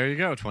 others. There you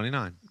go,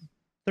 29.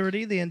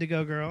 30, the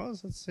Indigo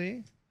Girls. Let's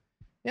see.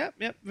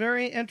 Yep.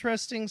 Very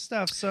interesting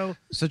stuff. So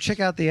check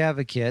out The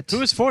Advocate. Who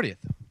was 40th?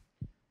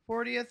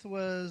 40th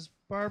was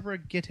Barbara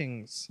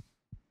Gittings.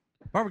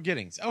 Barbara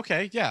Gittings.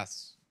 Okay,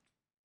 yes.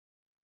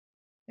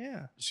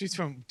 Yeah.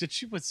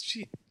 Was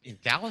she in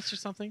Dallas or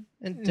something?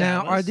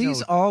 Now, are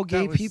these all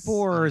gay people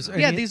or is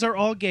these are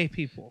all gay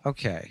people.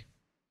 Okay.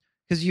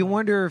 Because you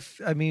wonder if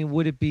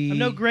would it be? I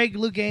know Greg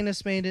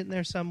Louganis made it in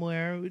there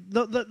somewhere.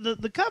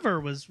 The cover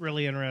was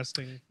really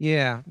interesting.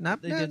 Yeah,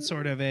 they did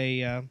sort of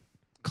a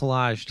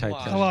collage type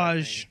thing.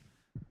 Collage.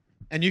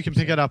 And you can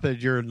pick it up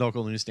at your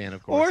local newsstand,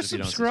 of course, or if subscribe.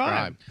 You don't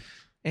subscribe.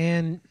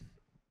 And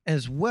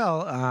as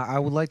well, I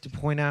would like to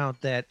point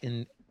out that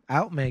in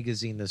Out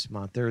magazine this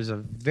month, there is a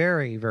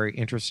very, very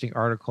interesting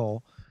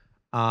article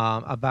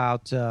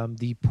about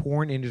the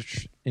porn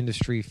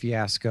industry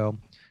fiasco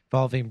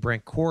involving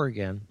Brent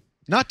Corrigan.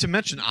 Not to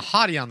mention a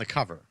hottie on the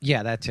cover.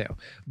 Yeah, that too.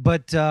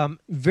 But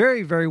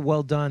very, very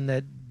well done.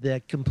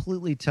 That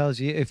completely tells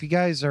you, if you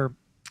guys are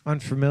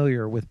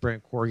unfamiliar with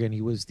Brent Corrigan,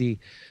 he was the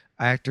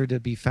actor to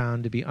be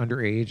found to be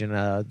underage,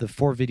 and the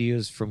 4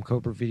 videos from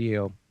Cobra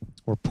Video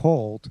were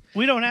pulled.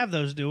 We don't have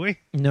those, do we?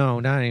 No,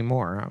 not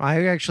anymore.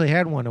 I actually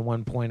had one at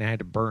one point. I had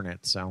to burn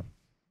it, so.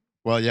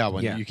 Well,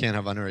 yeah, you can't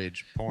have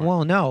underage porn.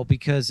 Well, no,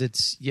 because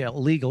it's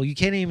illegal. You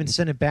can't even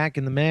send it back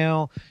in the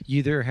mail. You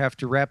either have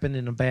to wrap it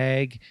in a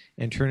bag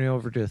and turn it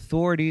over to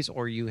authorities,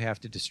 or you have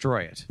to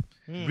destroy it.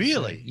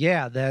 Really?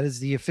 Yeah, that is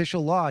the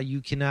official law.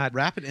 You cannot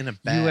wrap it in a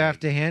bag. You have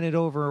to hand it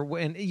over,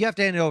 and you have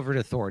to hand it over to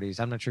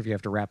authorities. I'm not sure if you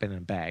have to wrap it in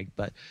a bag,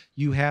 but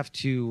you have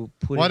to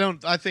put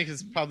it. I think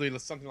it's probably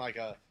something like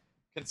a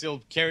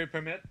concealed carry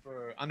permit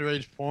for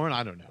underage porn.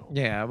 I don't know.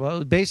 Yeah,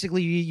 well,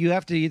 basically, you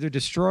have to either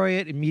destroy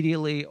it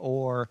immediately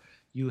or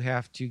you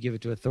have to give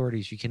it to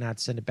authorities. You cannot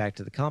send it back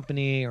to the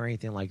company or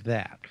anything like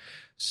that.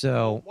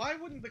 So, why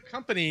wouldn't the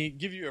company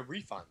give you a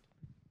refund?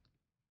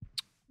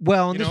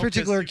 Well, in this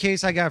particular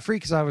case, I got free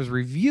because I was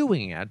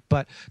reviewing it.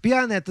 But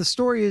beyond that, the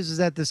story is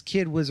that this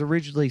kid was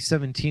originally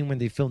 17 when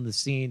they filmed the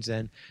scenes,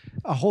 and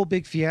a whole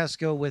big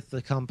fiasco with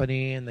the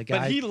company and the guy.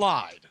 But he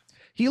lied.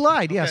 He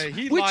lied, yes.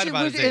 He lied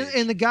about his age.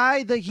 And the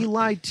guy that he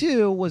lied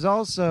to was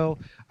also,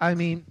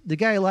 the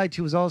guy he lied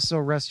to was also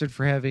arrested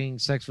for having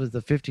sex with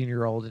a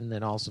 15-year-old and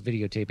then also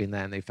videotaping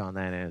that, and they found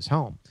that in his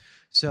home.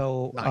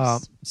 So,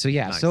 nice.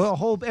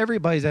 So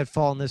everybody's at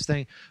fault in this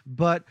thing.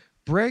 But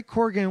Brett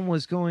Corrigan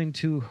was going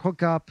to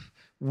hook up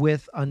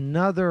with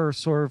another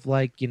sort of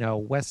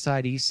West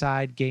Side, East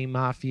Side gay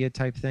mafia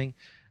type thing.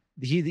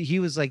 He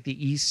was like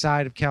the east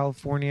side of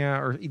California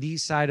or the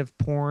east side of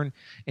porn,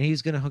 and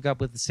he's going to hook up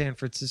with the San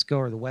Francisco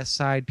or the West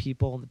Side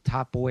people, the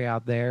top boy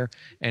out there.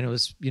 And it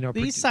was, the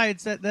east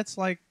side's that's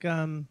like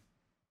and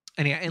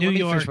New let me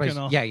York finish and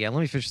all. Let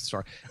me finish the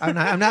story.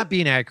 I'm not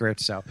being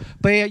accurate,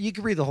 but yeah, you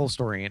can read the whole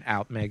story in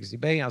Out magazine.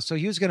 But so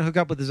he was going to hook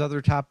up with his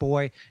other top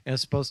boy, and was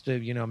supposed to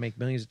make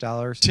millions of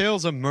dollars.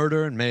 Tales of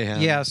murder and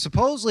mayhem. Yeah,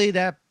 supposedly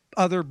that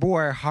other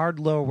boy,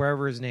 Hardlow,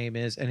 wherever his name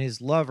is, and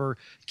his lover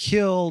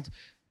killed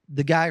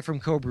the guy from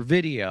Cobra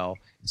Video,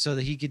 so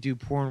that he could do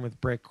porn with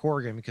Brett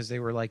Corrigan because they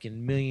were like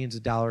in millions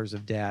of dollars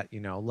of debt,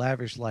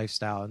 lavish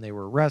lifestyle, and they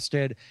were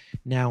arrested,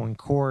 now in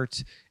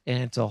court,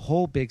 and it's a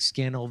whole big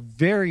scandal.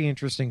 Very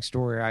interesting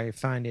story. I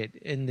find it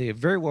in the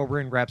very well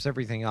written, wraps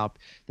everything up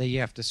that you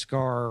have to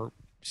scour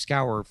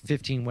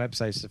 15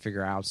 websites to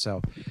figure out.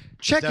 So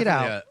check it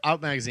out.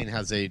 Out Magazine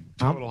has a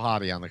total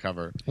hottie on the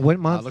cover. What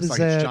month looks is like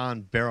that? It's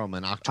John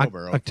Barrowman,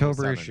 October.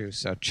 October issue.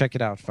 So check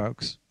it out,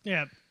 folks.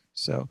 Yeah.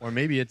 So, or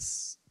maybe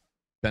it's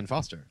Ben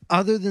Foster.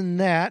 Other than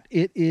that,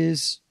 it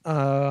is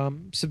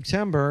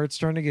September. It's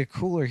starting to get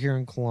cooler here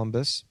in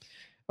Columbus.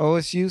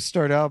 OSU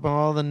start out, but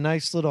all the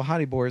nice little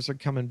hottie boys are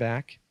coming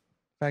back.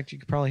 In fact, you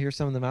could probably hear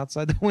some of them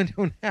outside the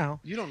window now.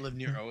 You don't live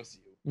near OSU.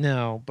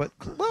 No, but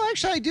well,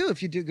 actually, I do.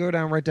 If you do go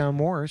down right down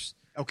Morris.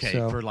 Okay,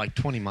 So- for like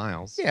 20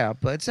 miles. Yeah,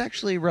 but it's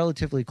actually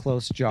relatively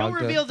close jog.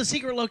 Don't reveal the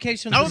secret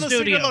location Oh, of the the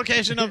studio. secret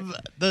location of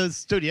the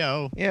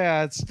studio.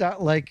 Yeah, it's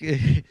not like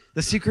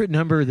the secret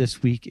number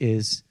this week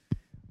is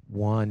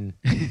 1.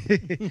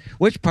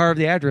 Which part of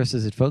the address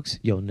is it, folks?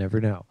 You'll never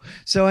know.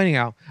 So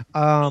anyhow,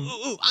 I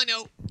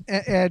know.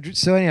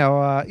 so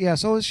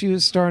OSU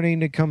is starting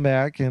to come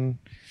back, and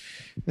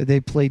they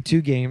played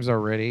 2 games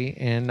already,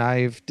 and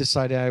I've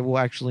decided I will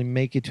actually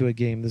make it to a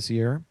game this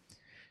year,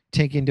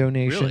 taking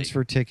donations Really?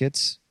 for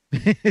tickets.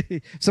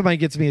 Somebody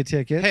gets me a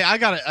ticket. Hey, I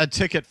got a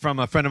ticket from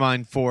a friend of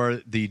mine for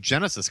the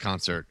Genesis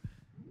concert.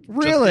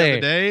 Really? Just the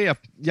other day.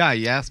 Yeah,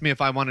 he asked me if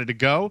I wanted to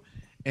go,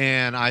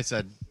 and I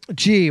said,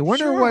 Gee,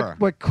 wonder Sure.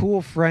 what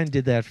cool friend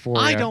did that for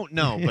you. I don't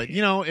know, but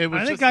it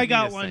was I think just I the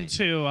got neatest one thing.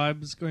 too. I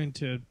was going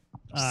to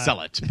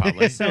Sell it,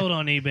 probably. sell it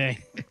on eBay.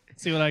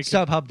 See what I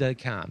can.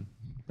 StubHub.com.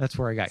 That's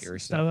where I got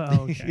yours.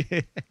 Oh,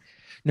 okay.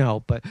 No,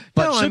 but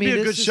But no, it should I mean, be a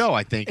this good is- show,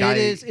 I think. It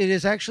is. It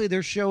is actually.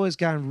 Their show has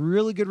gotten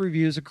really good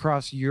reviews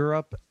across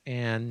Europe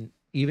and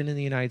even in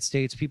the United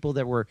States. People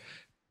that were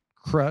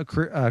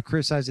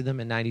criticizing them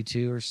in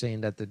 '92 are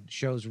saying that the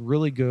show's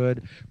really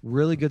good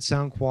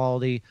sound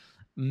quality,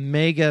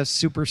 mega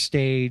super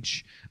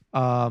stage.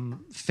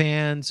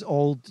 Fans,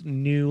 old,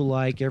 new,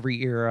 like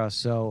every era.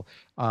 So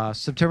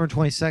September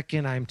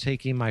 22nd, I'm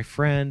taking my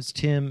friends,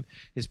 Tim,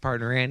 his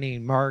partner Andy,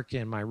 Mark,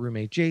 and my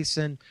roommate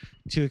Jason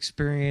to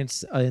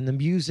experience in the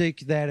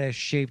music that has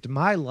shaped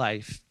my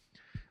life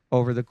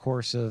over the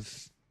course of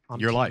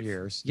Your life.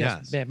 years.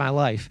 Yes. My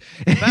life.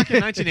 Back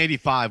in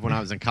 1985, when I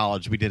was in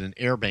college, we did an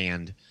air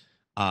band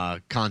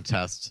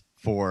contest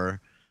for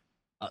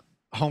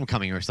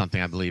homecoming or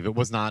something, I believe. It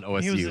was not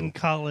OSU. He was in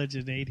college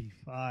in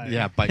 '85.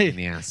 Yeah, bite me in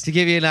the ass. To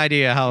give you an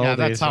idea how Yeah, old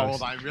that's he how is.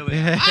 old I really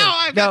am. Ow,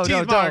 I've got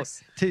teeth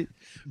marks.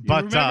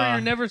 But Remember,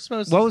 you're never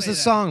supposed to. What was say the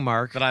that. song,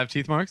 Mark? did I have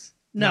teeth marks?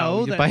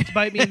 No, you that's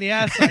bite me in the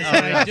ass. I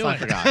said I Yes, do I it.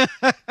 forgot.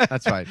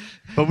 That's right.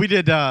 But we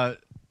did an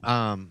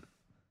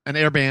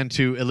air band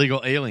to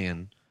Illegal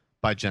Alien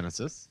by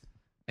Genesis.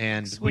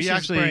 And Swish we his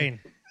actually brain.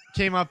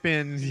 came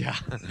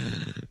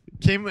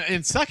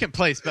in second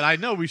place, but I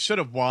know we should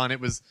have won. It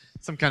was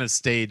some kind of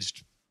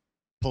staged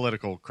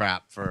political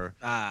crap for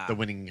the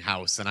winning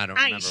house, and I don't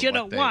remember I should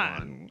what have they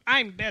won.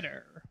 I'm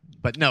better.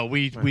 But no,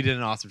 we did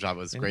an awesome job. It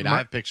was great. I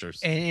have pictures.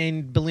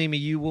 And believe me,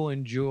 you will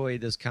enjoy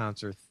this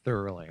concert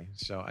thoroughly.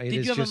 So it Did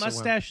is you have a just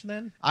mustache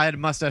then? I had a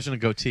mustache and a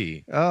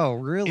goatee. Oh,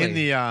 really? In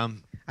the I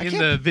in can't-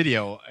 the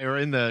video or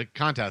in the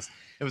contest,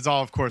 it was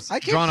all, of course, I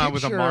can't drawn out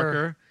with a picture-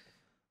 marker.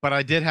 But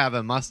I did have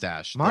a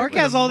mustache. Mark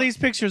Like, has all these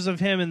pictures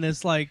of him in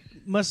this like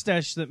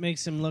mustache that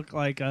makes him look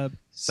like a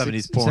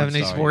 70s porn.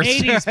 70s star. porn.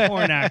 80s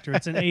porn actor.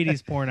 It's an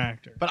 80s porn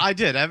actor. But I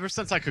did. Ever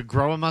since I could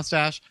grow a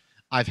mustache,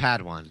 I've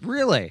had one.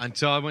 Really?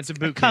 Until I went to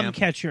boot Cum camp,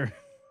 catcher.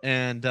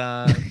 and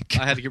I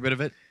had to get rid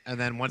of it. And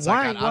then once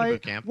I got out of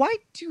boot camp, Why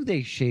do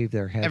they shave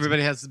their heads?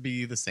 everybody has to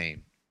be the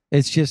same.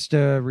 It's just to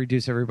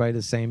reduce everybody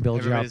the same, build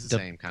you up. Everybody's the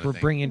same kind of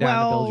thing. Bring you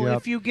down to build you Well,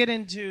 up. if you get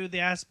into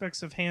the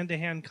aspects of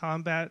hand-to-hand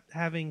combat,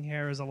 having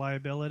hair is a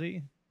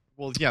liability.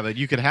 Well, yeah, but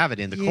you could have it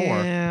in the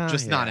Yeah, core,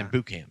 just not yeah. in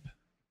boot camp.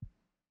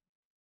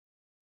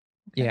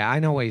 Yeah, I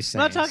know what he's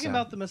saying. I'm not talking so.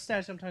 about the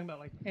mustache. I'm talking about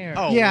like hair.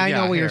 Oh, Yeah, well, I know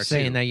what hair, you're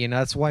saying. too. That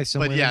that's why some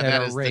But women yeah, that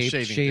that are is the raped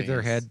shaving shave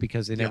their thing head is-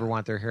 because they never yeah.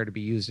 want their hair to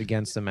be used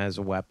against them as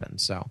a weapon.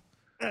 So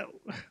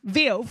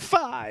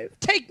VO5,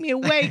 take me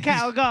away,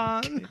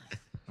 Calgon.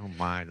 Oh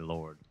my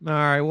lord! all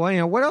right,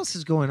 well, what else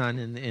is going on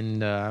in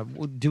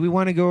do we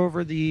want to go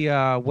over the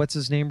what's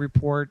his name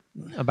report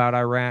about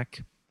Iraq,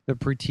 the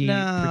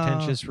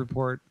pretentious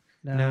report?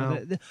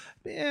 No.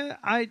 Yeah,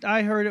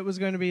 I heard it was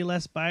going to be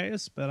less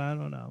biased, but I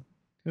don't know.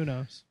 Who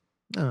knows?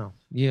 Oh,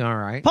 yeah, all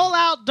right. Pull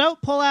out,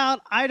 don't pull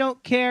out. I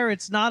don't care.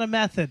 It's not a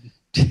method.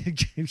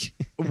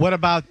 What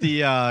about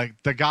the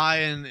guy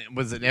in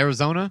was it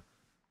Arizona,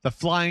 the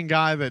flying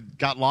guy that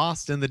got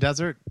lost in the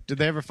desert? Did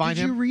they ever find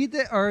Did him? you read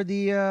that or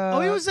the?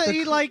 He was the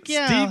he cr- like Steve-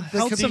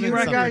 held the some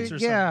computer guy, records or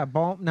yeah,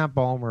 something. not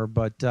Ballmer,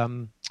 but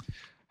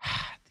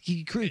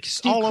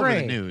Steve all over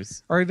Cray, the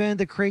news. or even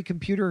the Cray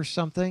computer or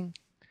something.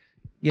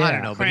 Yeah, I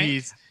don't know, but Crank.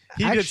 he's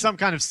He did some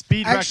kind of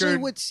speed Actually,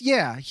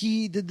 record.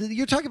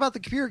 you're talking about the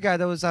computer guy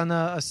that was on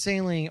a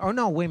sailing. Oh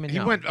no, wait a minute. He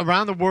no. went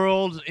around the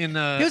world in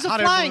a He was a hot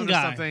air flying balloon or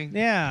guy. something.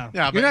 Yeah.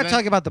 Yeah, You're not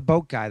talking about the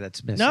boat guy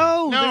that's missing.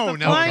 No, No, there's a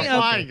no, flying, the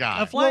flying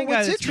guy. A flying Well,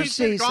 what's guy. That's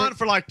interesting- He's been Say- gone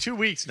for like 2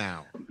 weeks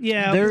now.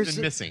 Yeah. He's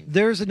been missing.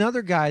 There's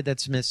another guy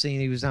that's missing.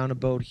 He was on a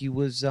boat. He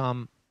was,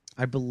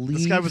 I believe.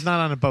 This guy was not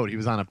on a boat. He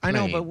was on a I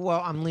plane. know, but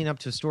I'm leading up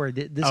to a story.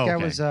 This Oh, guy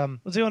okay.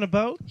 Was he on a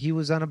boat? he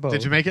was on a boat.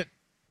 Did you make it?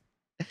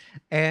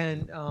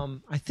 And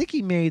I think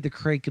he made the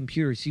Craig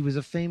computers. He was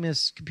a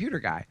famous computer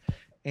guy,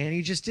 and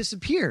he just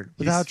disappeared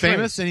without He's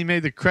famous, trace. and he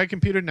made the Craig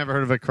computer. Never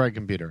heard of a Craig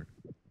computer.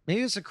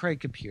 Maybe it's a Craig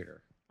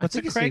computer. What's a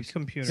think his Craig name's-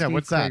 computer? Yeah, Steve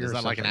what's that? Krieger Is or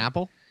that like an something.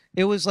 Apple?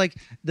 It was like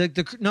the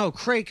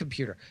Craig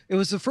computer. It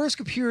was the first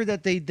computer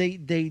that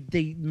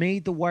they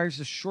made the wires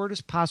as short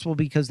as possible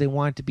because they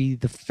wanted to be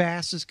the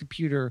fastest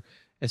computer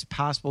as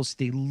possible. So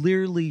they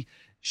literally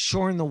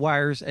shortened the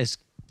wires as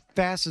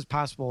fast as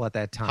possible at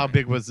that time. How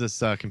big was this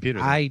computer?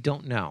 then? I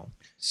don't know.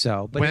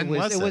 So, but When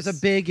it was a this?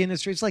 big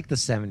industry. It's like the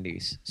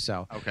 70s.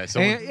 So Okay, so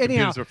And- when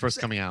anyhow, computers were first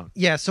coming out.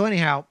 yeah. So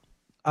anyhow,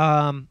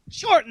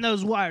 Shorten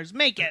those wires.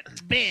 Make it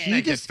big.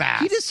 Make it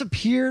fast. he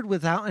disappeared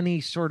without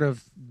any sort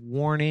of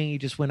warning. He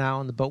just went out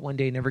on the boat one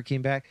day, never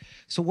came back.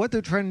 So what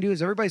they're trying to do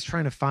is everybody's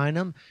trying to find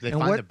him. They and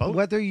find what, the boat?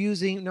 What they're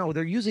using? No,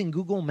 they're using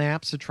Google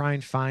Maps to try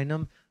and find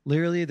him.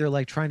 Literally, they're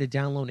like trying to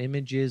download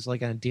images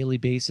like on a daily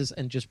basis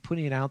and just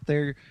putting it out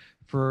there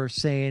for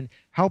saying,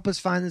 "Help us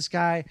find this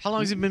guy." How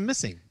long has he been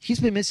missing? He's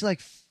been missing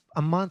like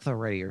a month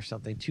already or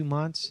something, 2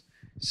 months.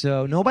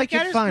 So nobody Got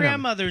can his find him.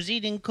 grandmother's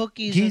eating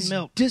cookies He's and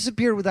milk.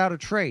 disappeared without a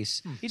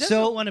trace. He doesn't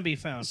So want to be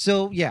found.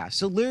 So yeah,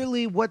 so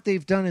literally what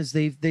they've done is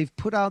they've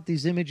put out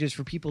these images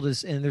for people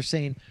to, and they're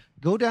saying,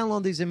 go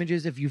download these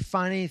images. If you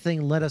find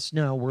anything, let us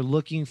know. We're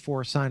looking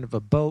for a sign of a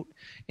boat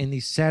in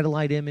these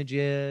satellite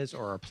images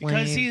or a plane.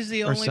 Because he's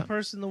the or only some-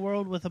 person in the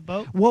world with a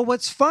boat. Well,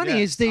 what's funny Yeah,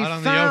 is out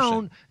on the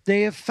ocean.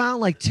 they have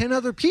found like 10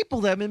 other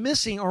people that have been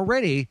missing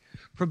already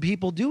from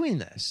people doing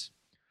this.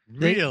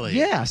 Really?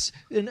 Yes,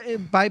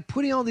 and by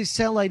putting all these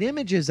satellite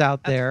images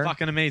out That's there,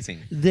 fucking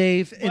amazing.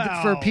 they've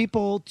Wow. for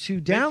people to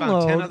They found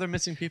download. 10 other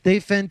missing people. They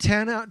found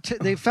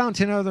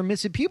 10 other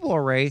missing people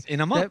already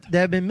In a month. that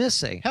have been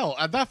missing. Hell,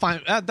 at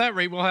that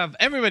rate, we'll have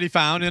everybody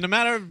found in a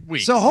matter of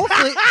weeks. So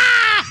hopefully,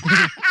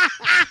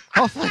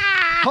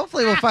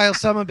 hopefully we'll find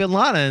Osama bin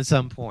Laden at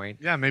some point.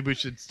 yeah, maybe we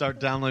should start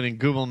downloading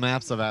Google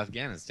Maps of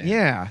Afghanistan.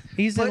 Yeah,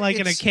 He's in But like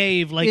in a it's-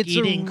 cave, like it's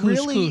eating a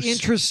really couscous.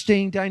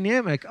 interesting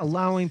dynamic,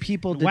 allowing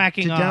people to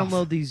Whacking off.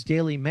 download these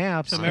daily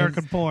maps It's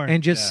American porn.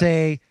 and just Yes.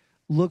 say,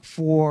 look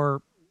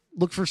for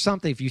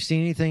something. If you see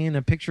anything in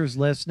the pictures,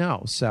 let us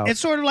know. So It's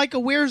sort of like a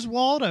Where's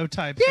Waldo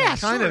type yeah,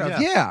 thing. kind sort of,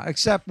 of, yeah.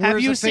 Except Have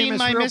where's you a seen famous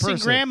my real missing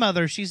person?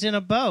 grandmother? She's in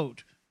a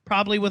boat,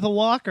 probably with a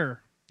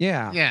walker.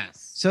 Yeah.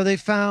 Yes. So they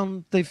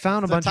found a It's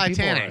bunch the of people.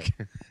 Titanic.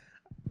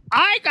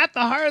 I got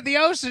the heart of the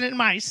ocean in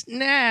my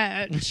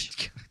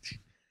snatch.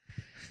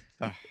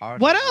 The heart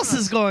What of- else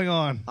is going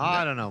on?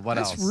 I don't know. What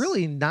That's else?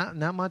 really not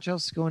much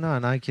else going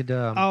on. I could.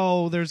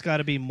 Oh, there's got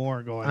to be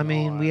more going on. I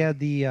mean, we had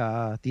the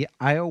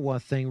Iowa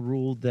thing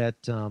ruled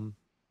that the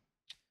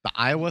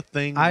Iowa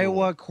thing.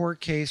 Iowa court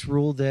case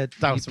ruled that,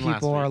 That was from last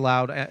people are week.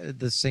 allowed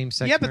the same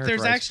sex. Yeah, but marriage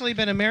there's rights. actually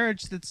been a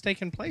marriage that's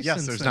taken place. Yes,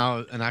 since there's then.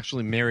 now an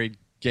actually married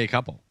gay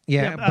couple.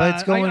 yeah, but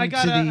it's going I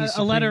got to the a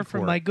Supreme letter from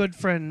Court. my good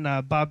friend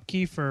Bob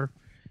Kiefer.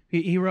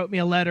 He wrote me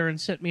a letter and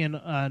sent me an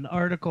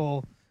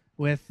article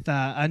with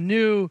a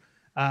new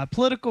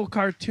political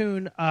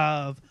cartoon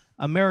of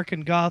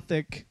American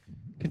Gothic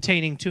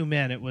containing two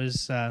men. It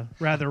was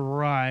rather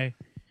wry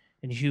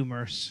and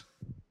humorous.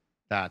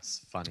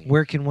 That's funny.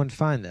 Where can one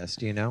find this?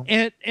 Do you know?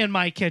 In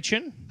my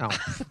kitchen. Oh,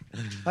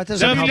 that doesn't.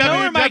 So if you help know any-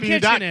 where my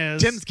kitchen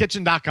is-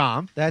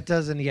 Tim'sKitchen.com. that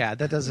doesn't. Yeah,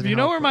 that doesn't. If you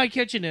know help. where my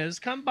kitchen is,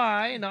 come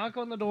by, knock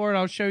on the door, and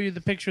I'll show you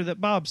the picture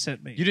that Bob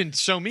sent me. You didn't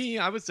show me.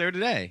 I was there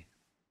today.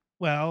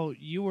 Well,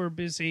 you were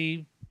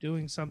busy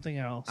doing something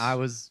else. I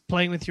was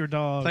playing with your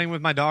dog. playing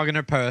with my dog and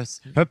her purse.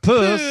 her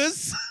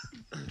puss.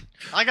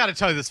 I got to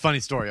tell you this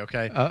funny story,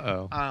 okay?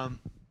 Oh.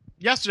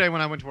 Yesterday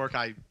when I went to work,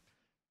 I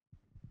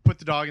put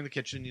the dog in the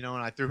kitchen, and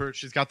I threw her.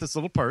 She's got this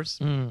little purse.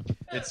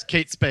 It's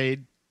Kate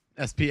Spade,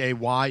 Spayed.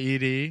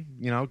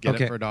 Get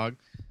Okay. it for a dog.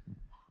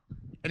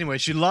 Anyway,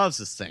 she loves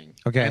this thing.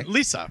 Okay. And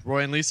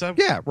Roy and Lisa,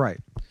 Yeah. Right.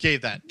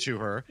 gave that to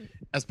her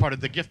as part of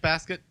the gift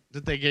basket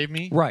that they gave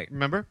me. Right.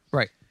 Remember?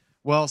 Right.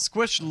 Well,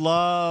 Squish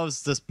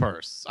loves this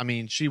purse. I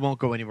mean, she won't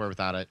go anywhere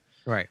without it.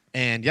 Right.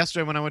 And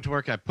yesterday when I went to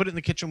work, I put it in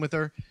the kitchen with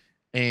her.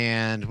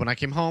 And when I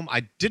came home,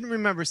 I didn't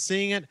remember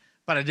seeing it,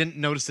 but I didn't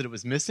notice that it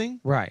was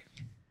missing. Right.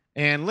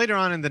 And later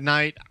on in the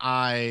night,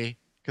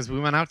 because we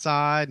went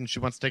outside and she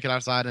wants to take it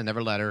outside, I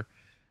never let her.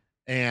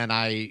 And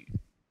I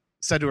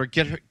said to her,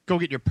 go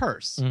get your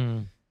purse.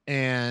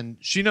 And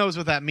she knows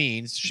what that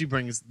means. She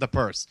brings the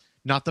purse,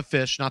 not the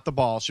fish, not the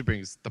ball. She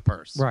brings the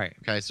purse. Right.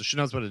 Okay, so she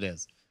knows what it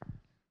is.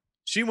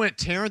 She went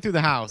tearing through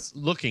the house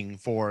looking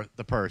for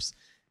the purse.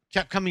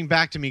 Kept coming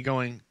back to me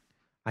going,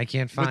 I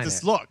can't find with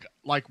this it. look,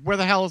 like, where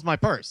the hell is my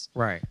purse?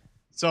 Right.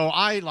 So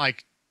I,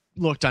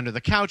 looked under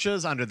the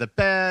couches, under the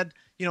bed,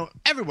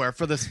 everywhere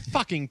for this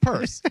fucking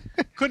purse.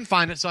 Couldn't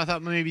find it, so I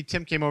thought maybe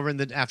Tim came over in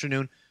the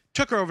afternoon,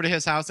 took her over to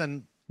his house,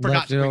 and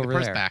forgot to bring the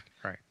purse back.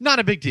 Right. Not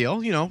a big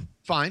deal,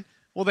 fine.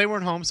 Well, they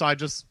weren't home, so I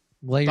just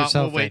Lay thought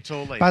yourself we'll in. wait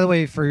till later. By the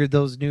way, for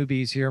those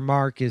newbies here,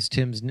 Mark is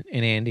Tim's and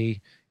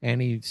Andy.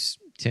 Andy's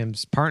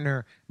Tim's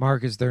partner.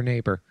 Mark is their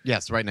neighbor.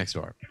 Yes, right next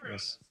door.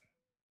 Yes.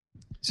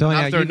 So Now,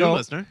 yeah, if they're you a new go.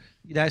 listener.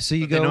 So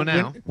you But they go know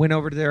now. went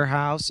over to their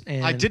house,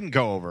 and I didn't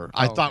go over.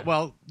 I thought, okay.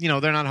 well,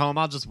 they're not home.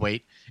 I'll just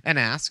wait and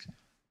ask.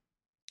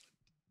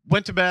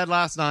 Went to bed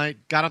last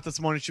night. Got up this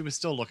morning. She was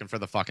still looking for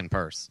the fucking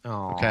purse.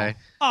 Aw. Okay.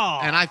 Oh,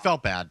 And I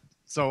felt bad.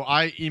 So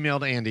I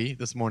emailed Andy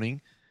this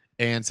morning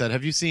and said,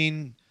 have you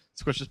seen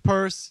Squish's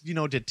purse?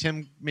 Did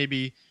Tim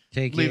maybe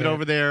leave it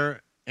over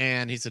there?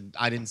 And he said,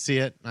 I didn't see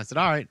it. And I said,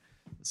 all right.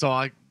 So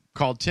I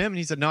called Tim and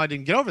he said, no, I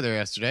didn't get over there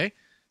yesterday.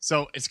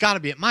 So it's got to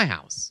be at my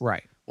house.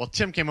 Right. Well,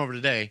 Tim came over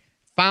today,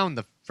 found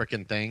the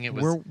freaking thing. It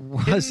was, Where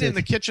was hidden it? in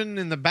the kitchen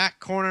in the back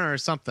corner or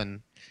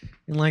something.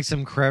 In like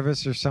some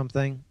crevice or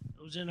something.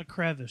 it was in a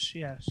crevice.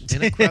 Yes.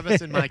 In a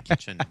crevice in my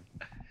kitchen.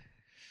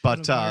 But One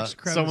of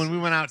Mark's so when we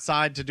crevices. went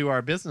outside to do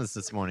our business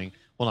this morning,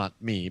 well,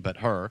 not me, but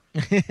her,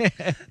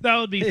 That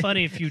would be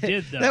funny if you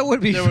did, though. That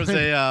would be. there was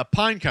funny. a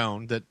pine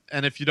cone that,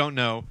 and if you don't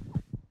know,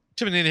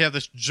 Tim and Andy have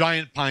this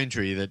giant pine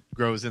tree that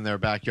grows in their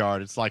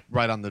backyard. It's like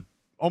right on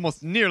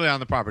almost nearly on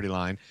the property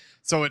line.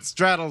 So it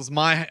straddles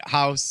my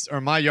house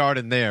or my yard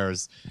and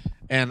theirs.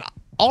 And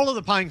all of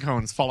the pine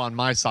cones fall on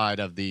my side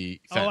of the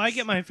fence. Oh, I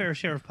get my fair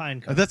share of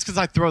pine cones. That's because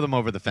I throw them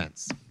over the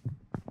fence.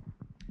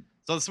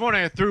 So this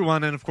morning I threw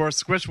one, and of course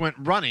Squish went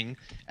running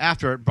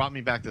after it, brought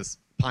me back this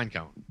pine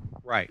cone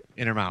right.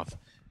 in her mouth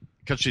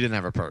because she didn't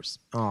have her purse.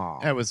 Oh.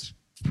 It was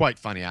quite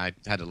funny. I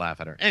had to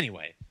laugh at her.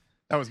 Anyway,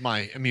 that was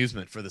my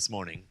amusement for this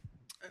morning.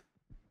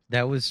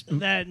 That was.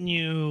 That and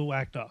you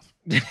whacked off.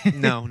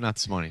 No, not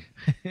this morning.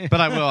 But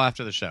I will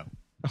after the show,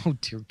 Oh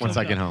dear. once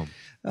God. I get home.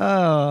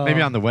 Oh.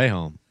 Maybe on the way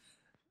home.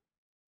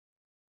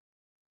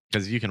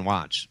 Because you can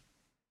watch.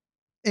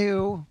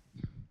 Ew.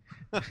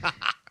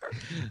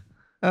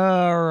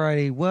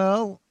 Alrighty.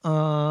 Well,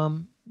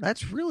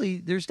 that's really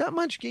there's not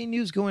much gay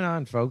news going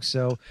on, folks.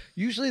 So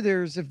usually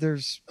if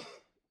there's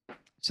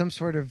some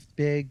sort of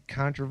big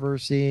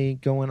controversy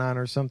going on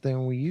or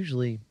something, we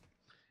usually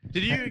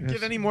Did you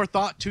give any more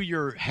thought to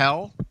your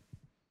hell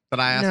that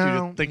I asked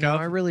you to think no,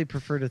 of? I really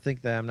prefer to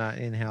think that I'm not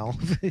in hell.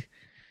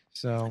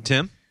 So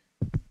Tim?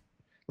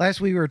 last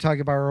week we were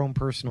talking about our own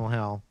personal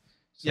hell.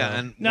 So, Yeah,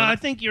 and No, when I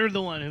think you're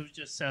the one who's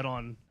just set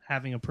on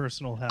having a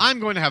personal hell. I'm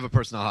going to have a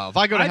personal hell. If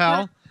I go to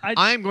hell,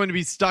 I'm going to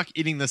be stuck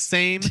eating the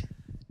same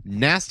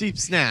nasty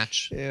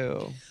snatch,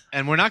 ew.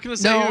 and we're not going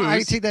to say No, whose.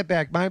 I take that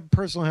back. My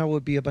personal hell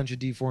would be a bunch of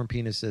deformed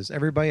penises.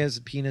 Everybody has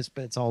a penis,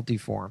 but it's all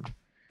deformed.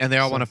 and they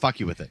all want to fuck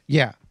you with it.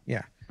 Yeah.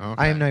 Okay.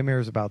 I have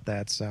nightmares about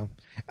that. So,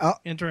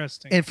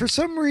 Interesting. and for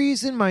some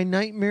reason, my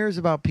nightmares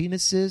about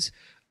penises.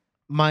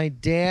 My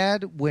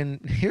dad,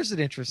 here's an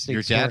interesting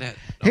Your story. dad had,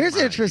 Here's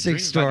an my, interesting you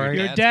dreamed about story.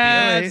 Your dad's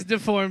dad's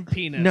deformed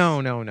penis.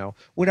 No.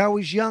 When I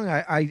was young,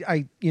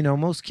 I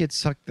most kids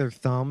suck their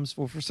thumbs.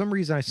 Well, for some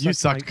reason, I sucked You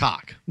sucked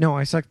cock. No,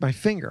 I sucked my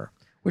finger,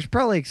 which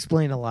probably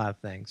explain a lot of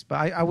things. But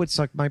I would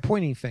suck my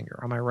pointing finger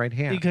on my right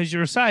hand. Because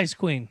you're a size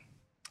queen.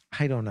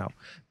 I don't know.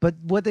 But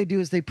what they do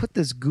is they put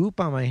this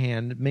goop on my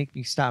hand to make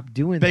me stop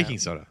doing Baking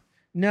that. soda.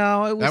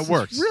 No, it was That this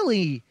works.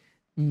 really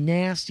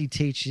nasty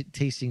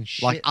tasting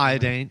shit. Like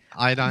iodine.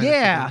 Iodine. or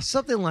Yeah, something?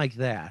 something like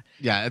that.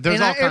 Yeah, there's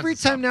And all kinds every of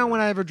stuff. time now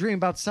when I have a dream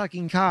about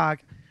sucking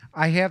cock,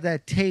 I have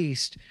that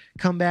taste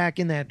come back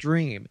in that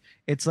dream.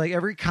 It's like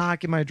every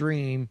cock in my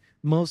dream,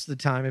 most of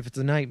the time, if it's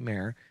a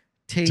nightmare,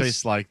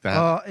 tastes like that.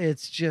 Oh,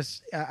 it's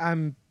just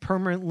I'm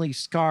permanently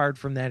scarred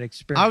from that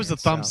experience. I was a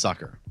thumb so.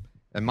 sucker.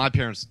 And my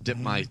parents dipped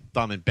my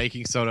thumb in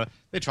baking soda.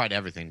 They tried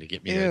everything to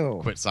get me to Ew.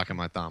 quit sucking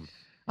my thumb.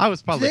 I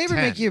was Did probably they ever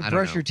 10. make you I don't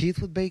brush know. your teeth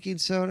with baking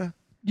soda?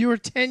 You were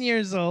 10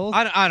 years old.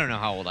 I don't know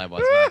how old I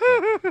was.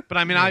 Back then. But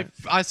I mean,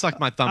 I sucked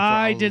my thumb for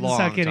I a didn't long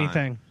suck time.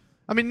 anything.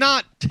 I mean,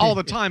 not all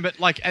the time, but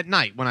like at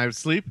night when I would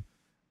sleep,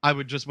 I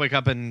would just wake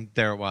up and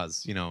there it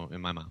was,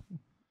 in my mouth.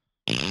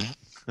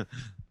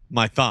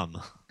 My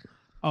thumb.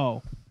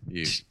 Oh.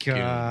 You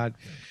God.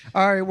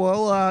 All right.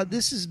 Well,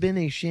 this has been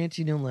a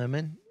Shanty No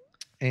Lemon.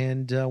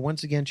 And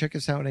once again, check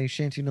us out at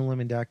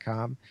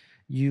shantynolemon.com.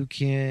 You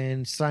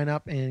can sign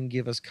up and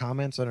give us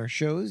comments on our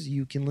shows.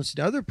 You can listen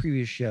to other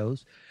previous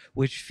shows,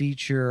 which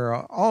feature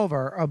all of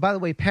our... by the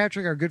way,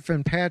 Patrick, our good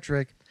friend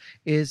Patrick,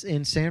 is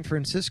in San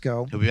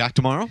Francisco. He'll be back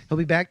tomorrow? He'll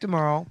be back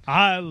tomorrow.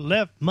 I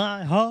left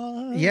my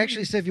heart. He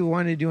actually said if you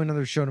wanted to do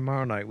another show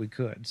tomorrow night, we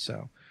could.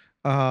 So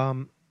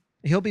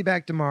he'll be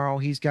back tomorrow.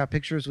 He's got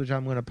pictures, which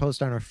I'm going to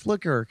post on our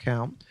Flickr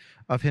account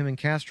of him in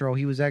Castro.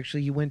 He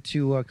went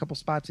to a couple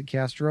spots in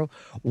Castro,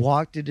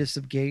 walked into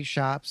some gay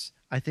shops.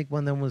 I think one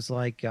of them was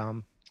like Is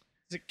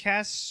it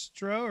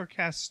Castro or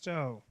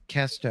Casto?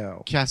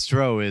 Casto.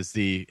 Castro is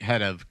the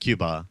head of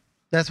Cuba.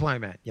 That's what I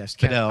meant. Yes,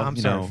 Fidel, I'm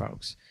you sorry, know.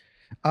 folks.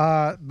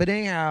 But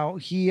anyhow,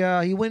 he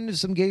went into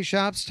some gay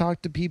shops,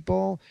 talked to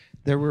people.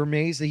 They were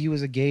amazed that he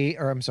was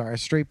a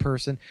straight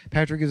person.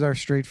 Patrick is our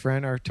straight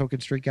friend, our token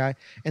straight guy,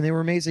 and they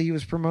were amazed that he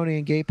was promoting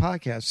a gay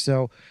podcast.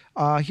 So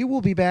he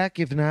will be back,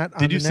 if not.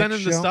 Did you send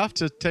him the stuff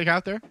to take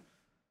out there?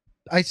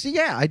 I see.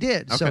 Yeah, I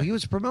did. Okay. So he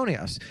was promoting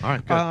us. All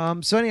right,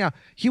 good. So anyhow,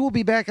 he will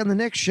be back on the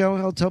next show.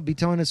 He'll be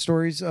telling us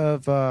stories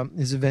of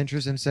his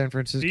adventures in San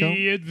Francisco.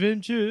 The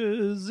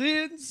adventures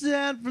in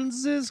San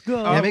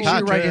Francisco. Yeah, make sure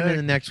you write him Patrick. in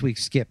the next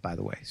week's skit, by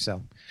the way.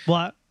 So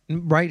What?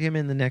 write him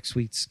in the next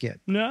week's skit.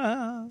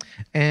 No.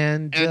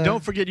 And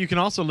don't forget, you can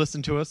also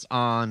listen to us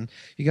on...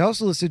 You can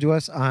also listen to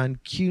us on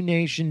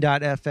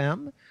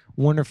qnation.fm,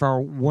 one of our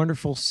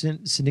wonderful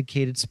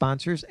syndicated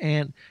sponsors,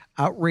 and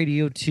Out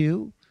Radio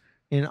 2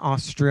 in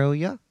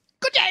Australia.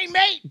 Good day,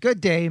 mate.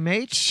 Good day,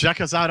 mate. Check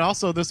us out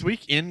also this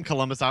week in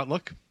Columbus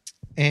Outlook.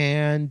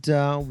 And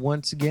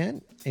once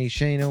again,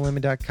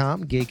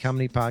 ShaneOLemon.com,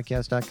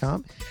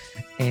 gaycomedypodcast.com.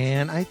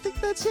 And I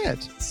think that's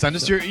it. Send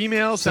us your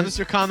emails, send us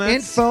your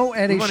comments. Info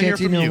at We wanna hear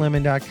from you.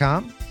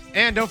 ShaneOLemon.com.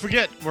 And don't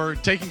forget, we're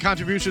taking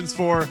contributions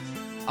for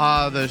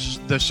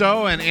the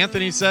show, and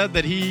Anthony said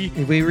that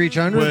If we reach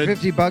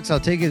 $150, I'll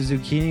take a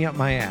zucchini up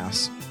my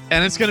ass.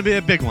 and it's going to be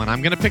a big one.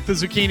 I'm going to pick the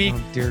zucchini.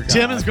 Oh, dear God.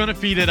 Tim is going to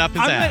feed it up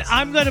his ass.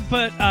 I'm gonna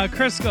put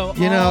Crisco.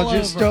 You know, all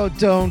just over.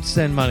 don't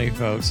send money,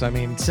 folks. I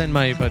mean, send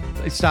money, but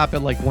stop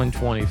at like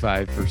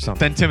 $125 or something.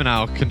 Then Tim and I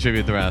will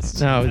contribute the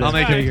rest. No, I'll that's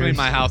make him figures. clean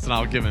my house, and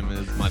I'll give him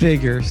his money.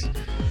 Figures.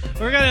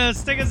 We're gonna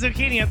stick a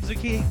zucchini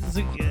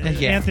up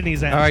Yeah.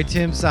 Anthony's ass. All right,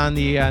 Tim's on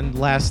the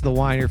last of the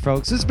wine here,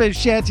 folks. This has been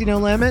Shanty No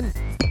Lemon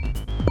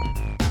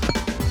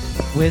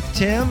with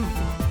Tim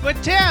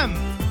With Tim.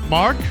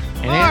 Mark?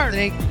 and Mark.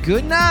 Anthony.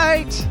 Good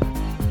night.